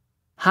report.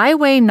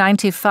 Highway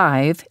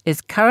 95 is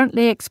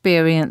currently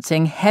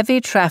experiencing heavy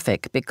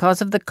traffic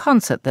because of the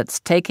concert that's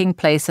taking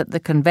place at the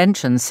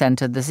convention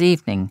center this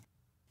evening.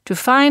 To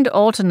find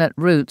alternate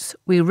routes,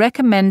 we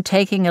recommend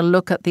taking a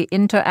look at the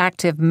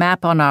interactive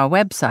map on our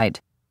website.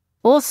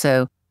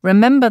 Also,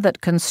 remember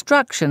that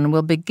construction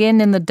will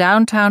begin in the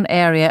downtown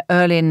area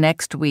early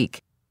next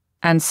week,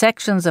 and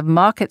sections of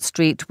Market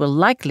Street will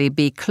likely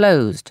be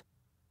closed.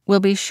 We'll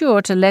be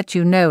sure to let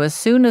you know as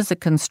soon as the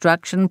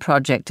construction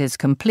project is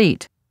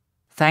complete.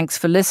 Thanks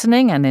for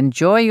listening and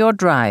enjoy your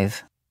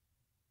drive.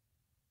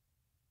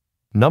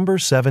 Number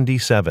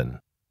 77.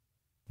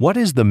 What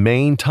is the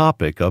main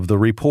topic of the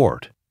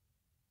report?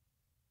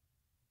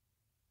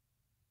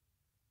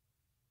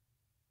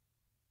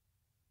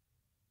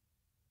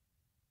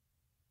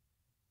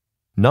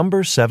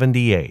 Number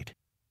 78.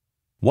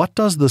 What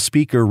does the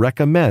speaker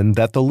recommend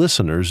that the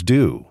listeners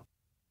do?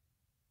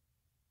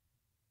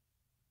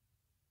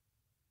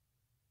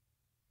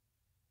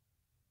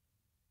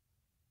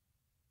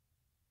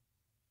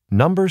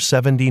 Number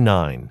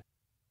 79.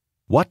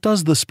 What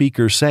does the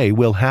speaker say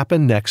will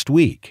happen next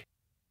week?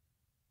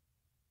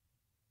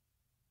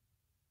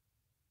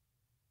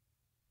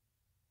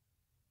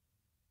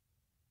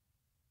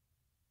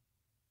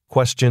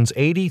 Questions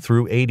 80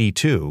 through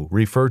 82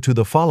 refer to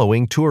the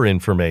following tour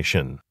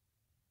information.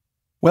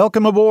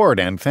 Welcome aboard,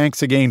 and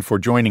thanks again for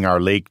joining our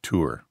lake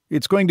tour.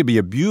 It's going to be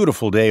a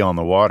beautiful day on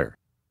the water.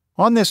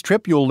 On this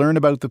trip, you'll learn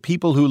about the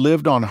people who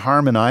lived on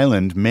Harmon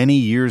Island many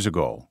years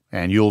ago,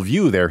 and you'll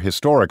view their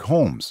historic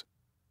homes.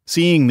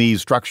 Seeing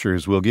these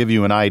structures will give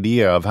you an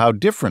idea of how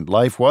different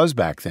life was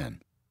back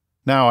then.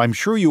 Now, I'm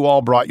sure you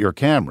all brought your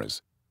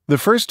cameras. The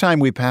first time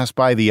we pass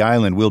by the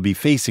island, we'll be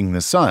facing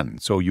the sun,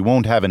 so you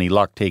won't have any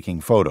luck taking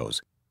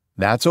photos.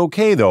 That's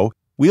okay, though.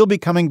 We'll be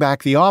coming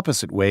back the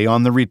opposite way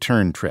on the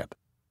return trip.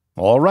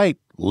 All right,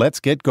 let's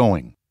get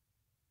going.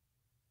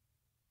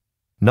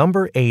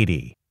 Number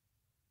 80.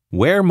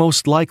 Where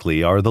most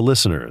likely are the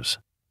listeners?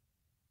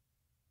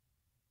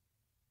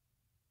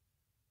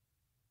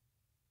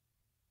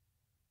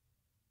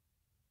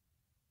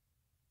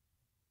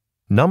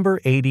 Number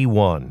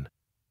 81.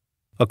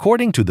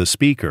 According to the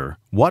speaker,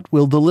 what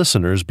will the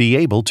listeners be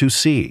able to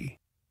see?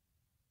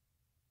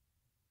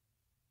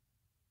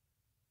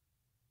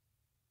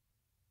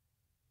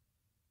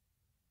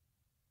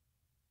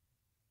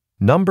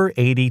 Number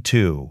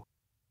 82.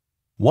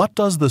 What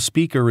does the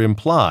speaker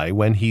imply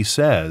when he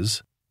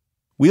says,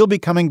 We'll be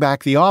coming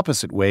back the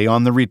opposite way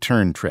on the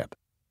return trip?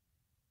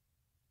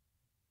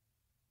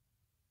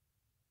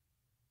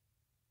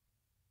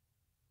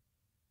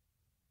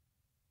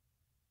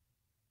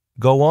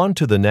 Go on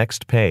to the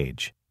next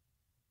page.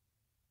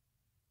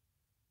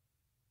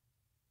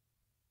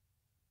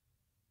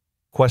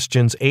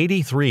 Questions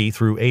 83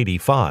 through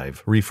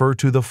 85 refer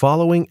to the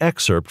following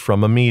excerpt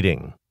from a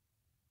meeting.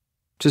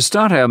 To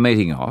start our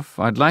meeting off,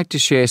 I'd like to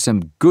share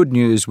some good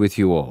news with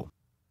you all.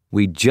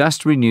 We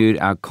just renewed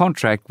our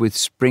contract with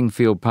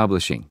Springfield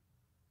Publishing.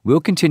 We'll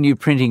continue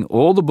printing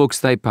all the books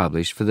they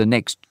publish for the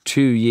next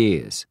 2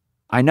 years.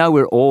 I know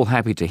we're all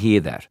happy to hear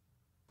that.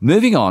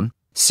 Moving on,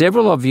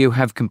 several of you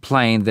have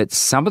complained that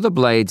some of the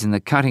blades in the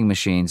cutting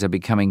machines are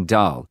becoming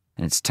dull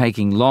and it's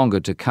taking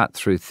longer to cut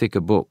through thicker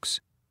books.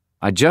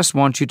 I just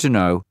want you to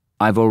know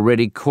I've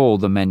already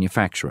called the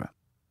manufacturer.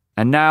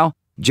 And now,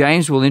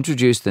 James will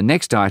introduce the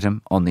next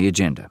item on the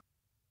agenda.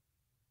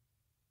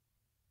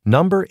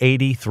 Number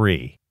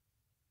 83.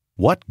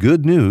 What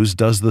good news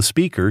does the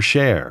speaker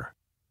share?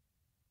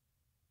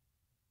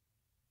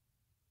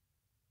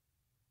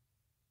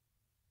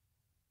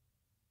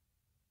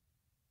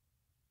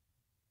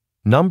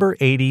 Number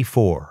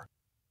 84.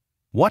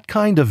 What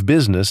kind of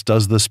business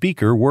does the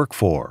speaker work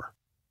for?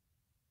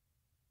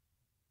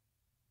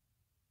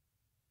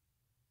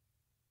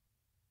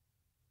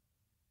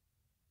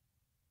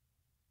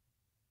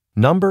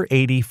 Number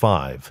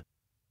 85.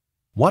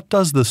 What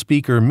does the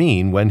speaker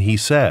mean when he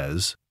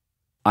says,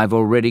 I've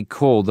already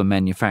called the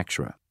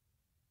manufacturer.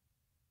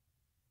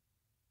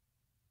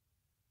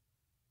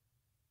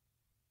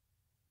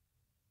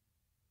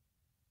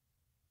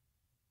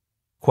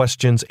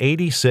 Questions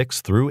 86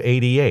 through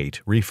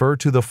 88 refer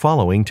to the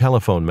following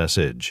telephone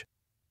message.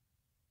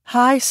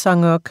 Hi,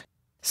 Sunguk.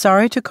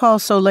 Sorry to call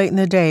so late in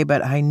the day,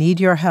 but I need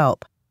your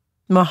help.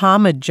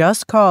 Mohammed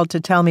just called to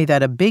tell me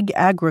that a big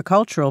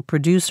agricultural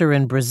producer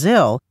in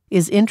Brazil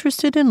is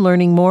interested in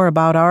learning more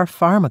about our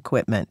farm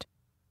equipment.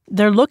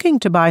 They're looking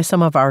to buy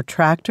some of our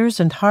tractors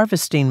and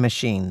harvesting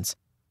machines.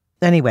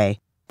 Anyway,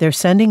 they're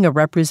sending a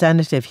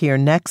representative here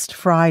next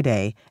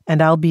Friday,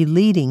 and I'll be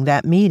leading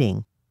that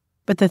meeting.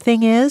 But the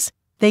thing is,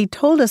 they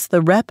told us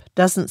the rep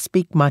doesn't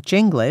speak much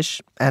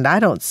English, and I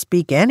don't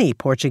speak any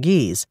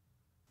Portuguese.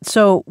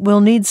 So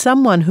we'll need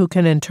someone who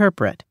can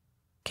interpret.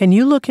 Can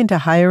you look into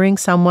hiring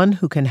someone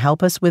who can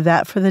help us with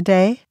that for the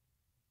day?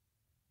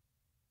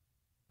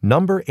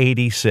 Number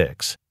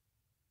 86.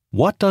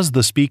 What does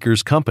the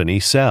speaker's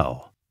company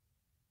sell?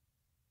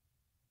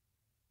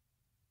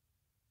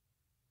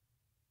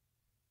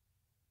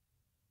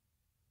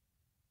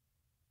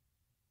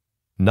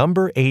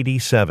 Number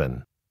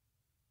 87.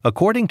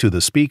 According to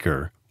the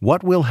speaker,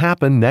 what will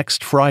happen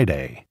next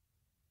Friday?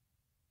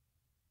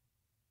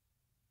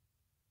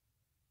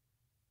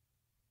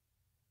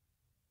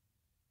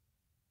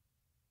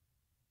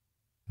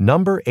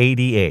 Number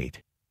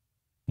 88.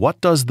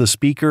 What does the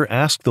speaker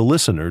ask the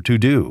listener to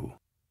do?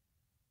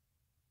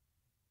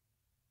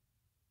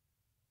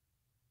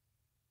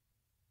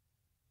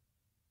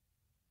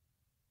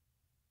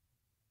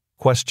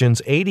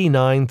 Questions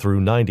 89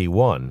 through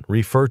 91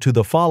 refer to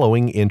the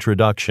following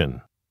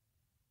introduction.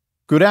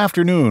 Good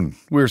afternoon.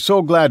 We're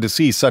so glad to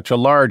see such a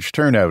large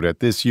turnout at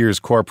this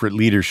year's Corporate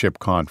Leadership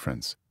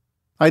Conference.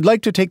 I'd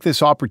like to take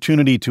this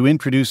opportunity to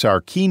introduce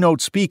our keynote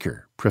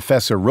speaker,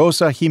 Professor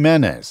Rosa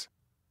Jimenez.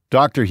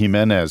 Dr.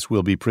 Jimenez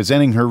will be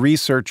presenting her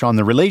research on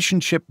the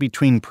relationship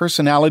between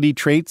personality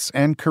traits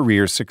and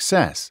career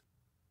success.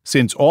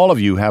 Since all of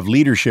you have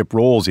leadership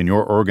roles in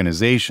your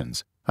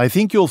organizations, I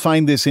think you'll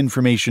find this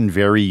information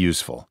very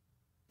useful.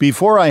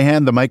 Before I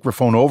hand the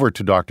microphone over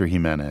to Dr.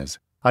 Jimenez,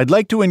 I'd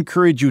like to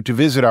encourage you to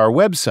visit our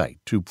website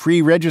to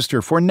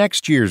pre-register for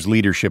next year's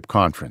leadership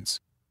conference.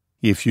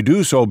 If you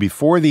do so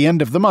before the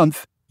end of the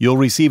month, you'll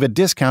receive a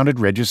discounted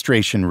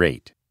registration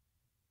rate.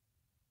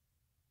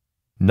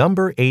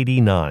 Number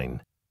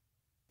 89.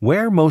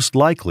 Where most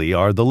likely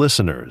are the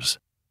listeners?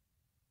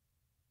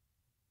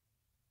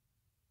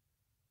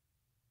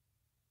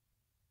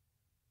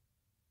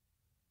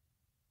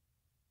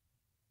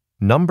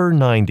 Number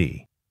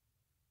 90.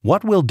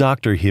 What will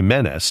Dr.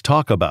 Jimenez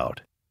talk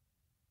about?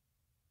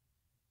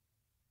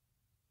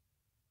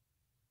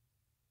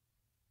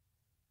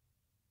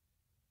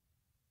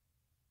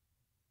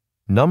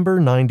 Number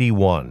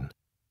 91.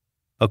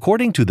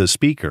 According to the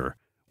speaker,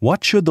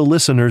 what should the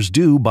listeners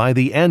do by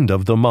the end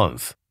of the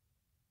month?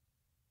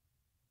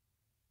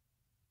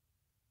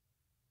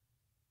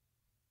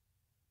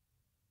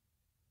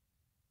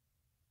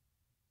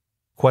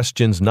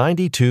 Questions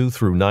 92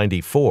 through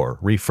 94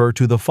 refer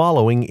to the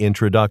following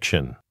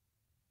introduction.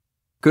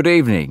 Good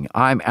evening.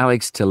 I'm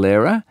Alex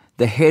Tellera,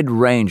 the head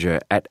ranger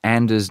at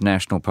Anders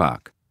National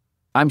Park.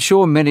 I'm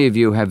sure many of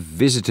you have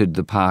visited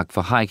the park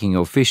for hiking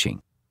or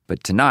fishing,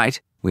 but tonight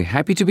we're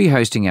happy to be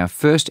hosting our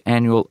first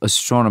annual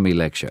astronomy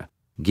lecture,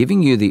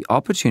 giving you the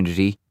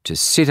opportunity to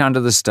sit under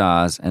the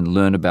stars and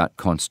learn about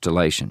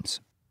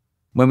constellations.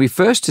 When we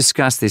first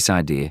discussed this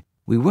idea,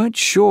 we weren't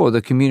sure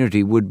the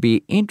community would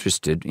be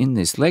interested in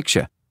this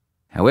lecture.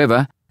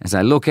 However, as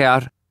I look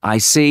out, I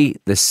see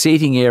the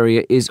seating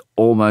area is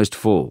almost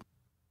full.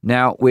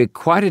 Now, we're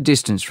quite a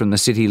distance from the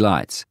city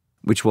lights,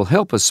 which will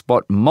help us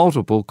spot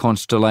multiple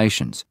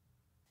constellations.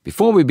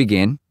 Before we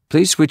begin,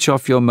 please switch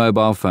off your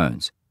mobile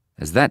phones,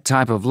 as that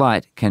type of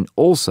light can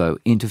also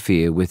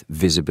interfere with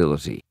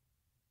visibility.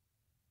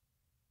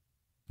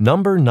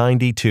 Number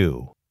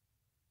 92.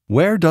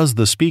 Where does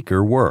the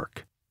speaker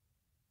work?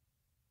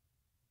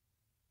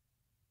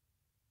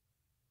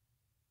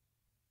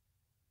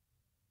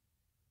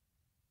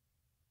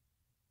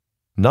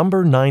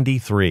 Number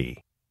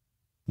 93.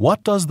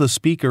 What does the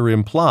speaker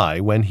imply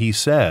when he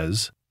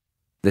says,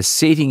 The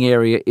seating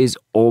area is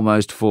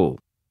almost full?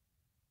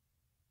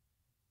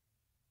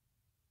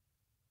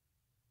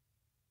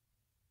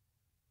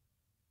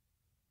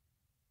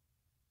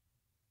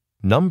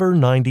 Number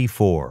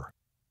 94.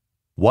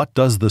 What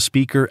does the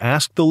speaker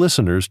ask the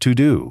listeners to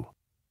do?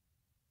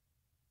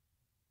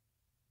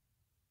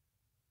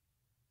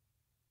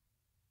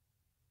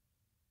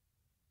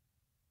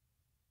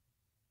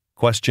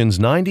 Questions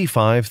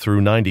 95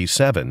 through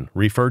 97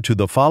 refer to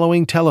the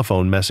following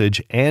telephone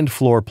message and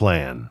floor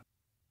plan.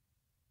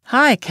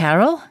 Hi,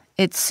 Carol.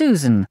 It's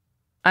Susan.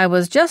 I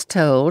was just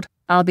told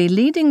I'll be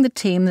leading the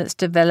team that's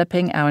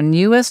developing our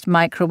newest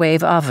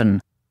microwave oven.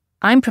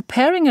 I'm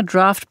preparing a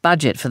draft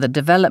budget for the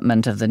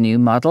development of the new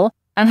model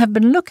and have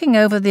been looking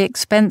over the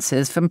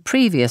expenses from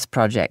previous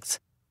projects.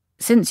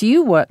 Since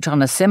you worked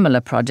on a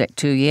similar project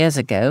 2 years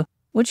ago,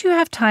 would you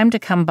have time to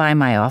come by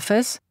my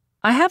office?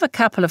 I have a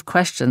couple of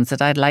questions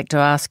that I'd like to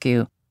ask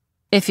you.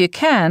 If you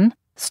can,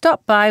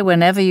 stop by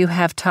whenever you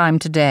have time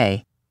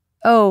today.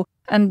 Oh,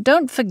 and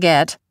don't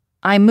forget,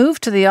 I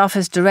moved to the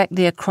office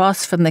directly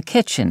across from the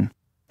kitchen.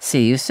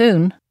 See you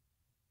soon.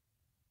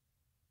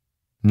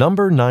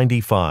 Number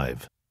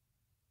 95.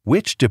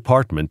 Which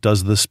department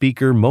does the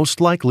speaker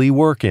most likely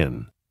work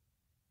in?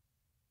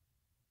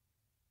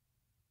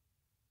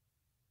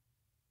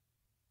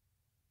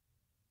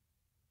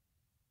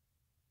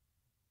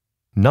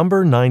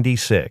 Number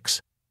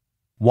 96.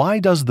 Why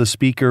does the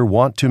speaker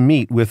want to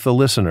meet with the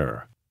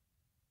listener?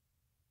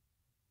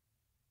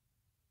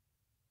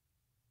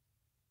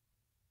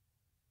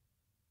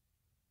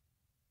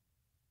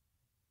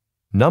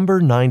 Number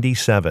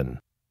 97.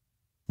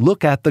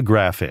 Look at the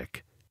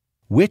graphic.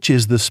 Which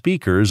is the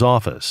speaker's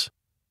office?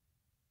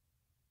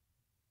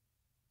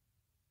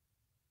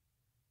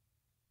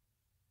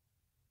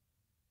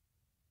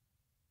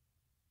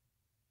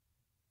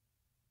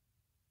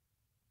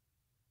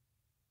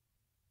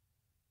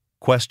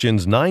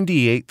 Questions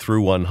 98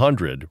 through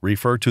 100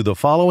 refer to the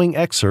following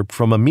excerpt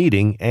from a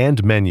meeting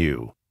and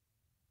menu.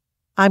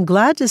 I'm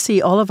glad to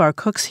see all of our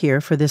cooks here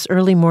for this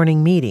early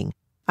morning meeting.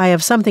 I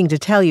have something to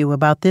tell you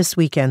about this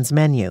weekend's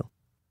menu.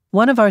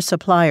 One of our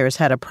suppliers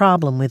had a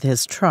problem with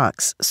his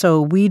trucks,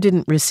 so we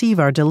didn't receive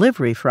our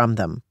delivery from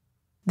them.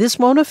 This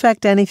won't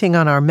affect anything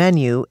on our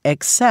menu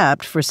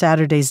except for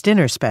Saturday's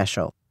dinner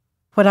special.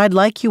 What I'd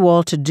like you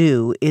all to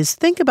do is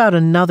think about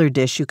another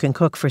dish you can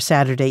cook for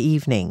Saturday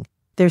evening.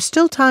 There's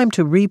still time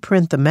to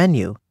reprint the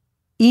menu.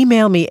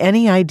 Email me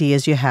any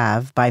ideas you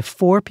have by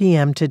 4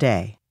 p.m.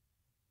 today.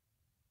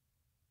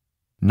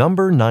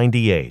 Number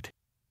 98.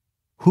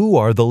 Who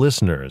are the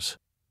listeners?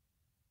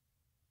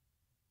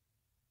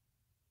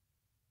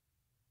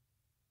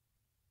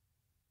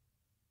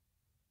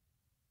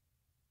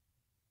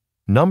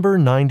 Number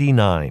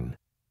 99.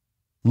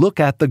 Look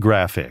at the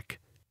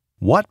graphic.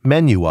 What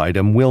menu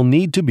item will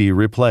need to be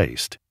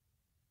replaced?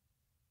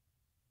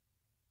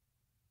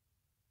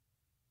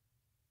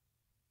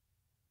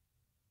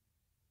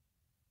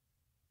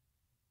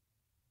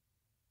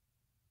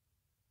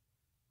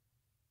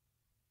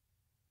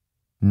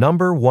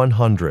 Number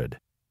 100.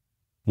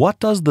 What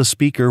does the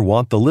speaker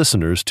want the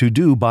listeners to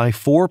do by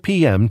 4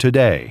 p.m.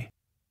 today?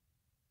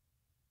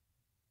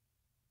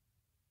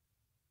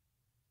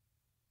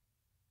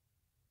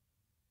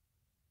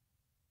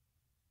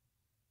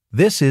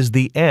 This is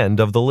the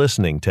end of the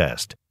listening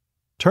test.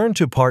 Turn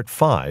to Part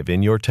 5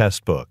 in your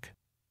test book.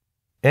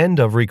 End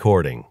of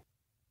recording.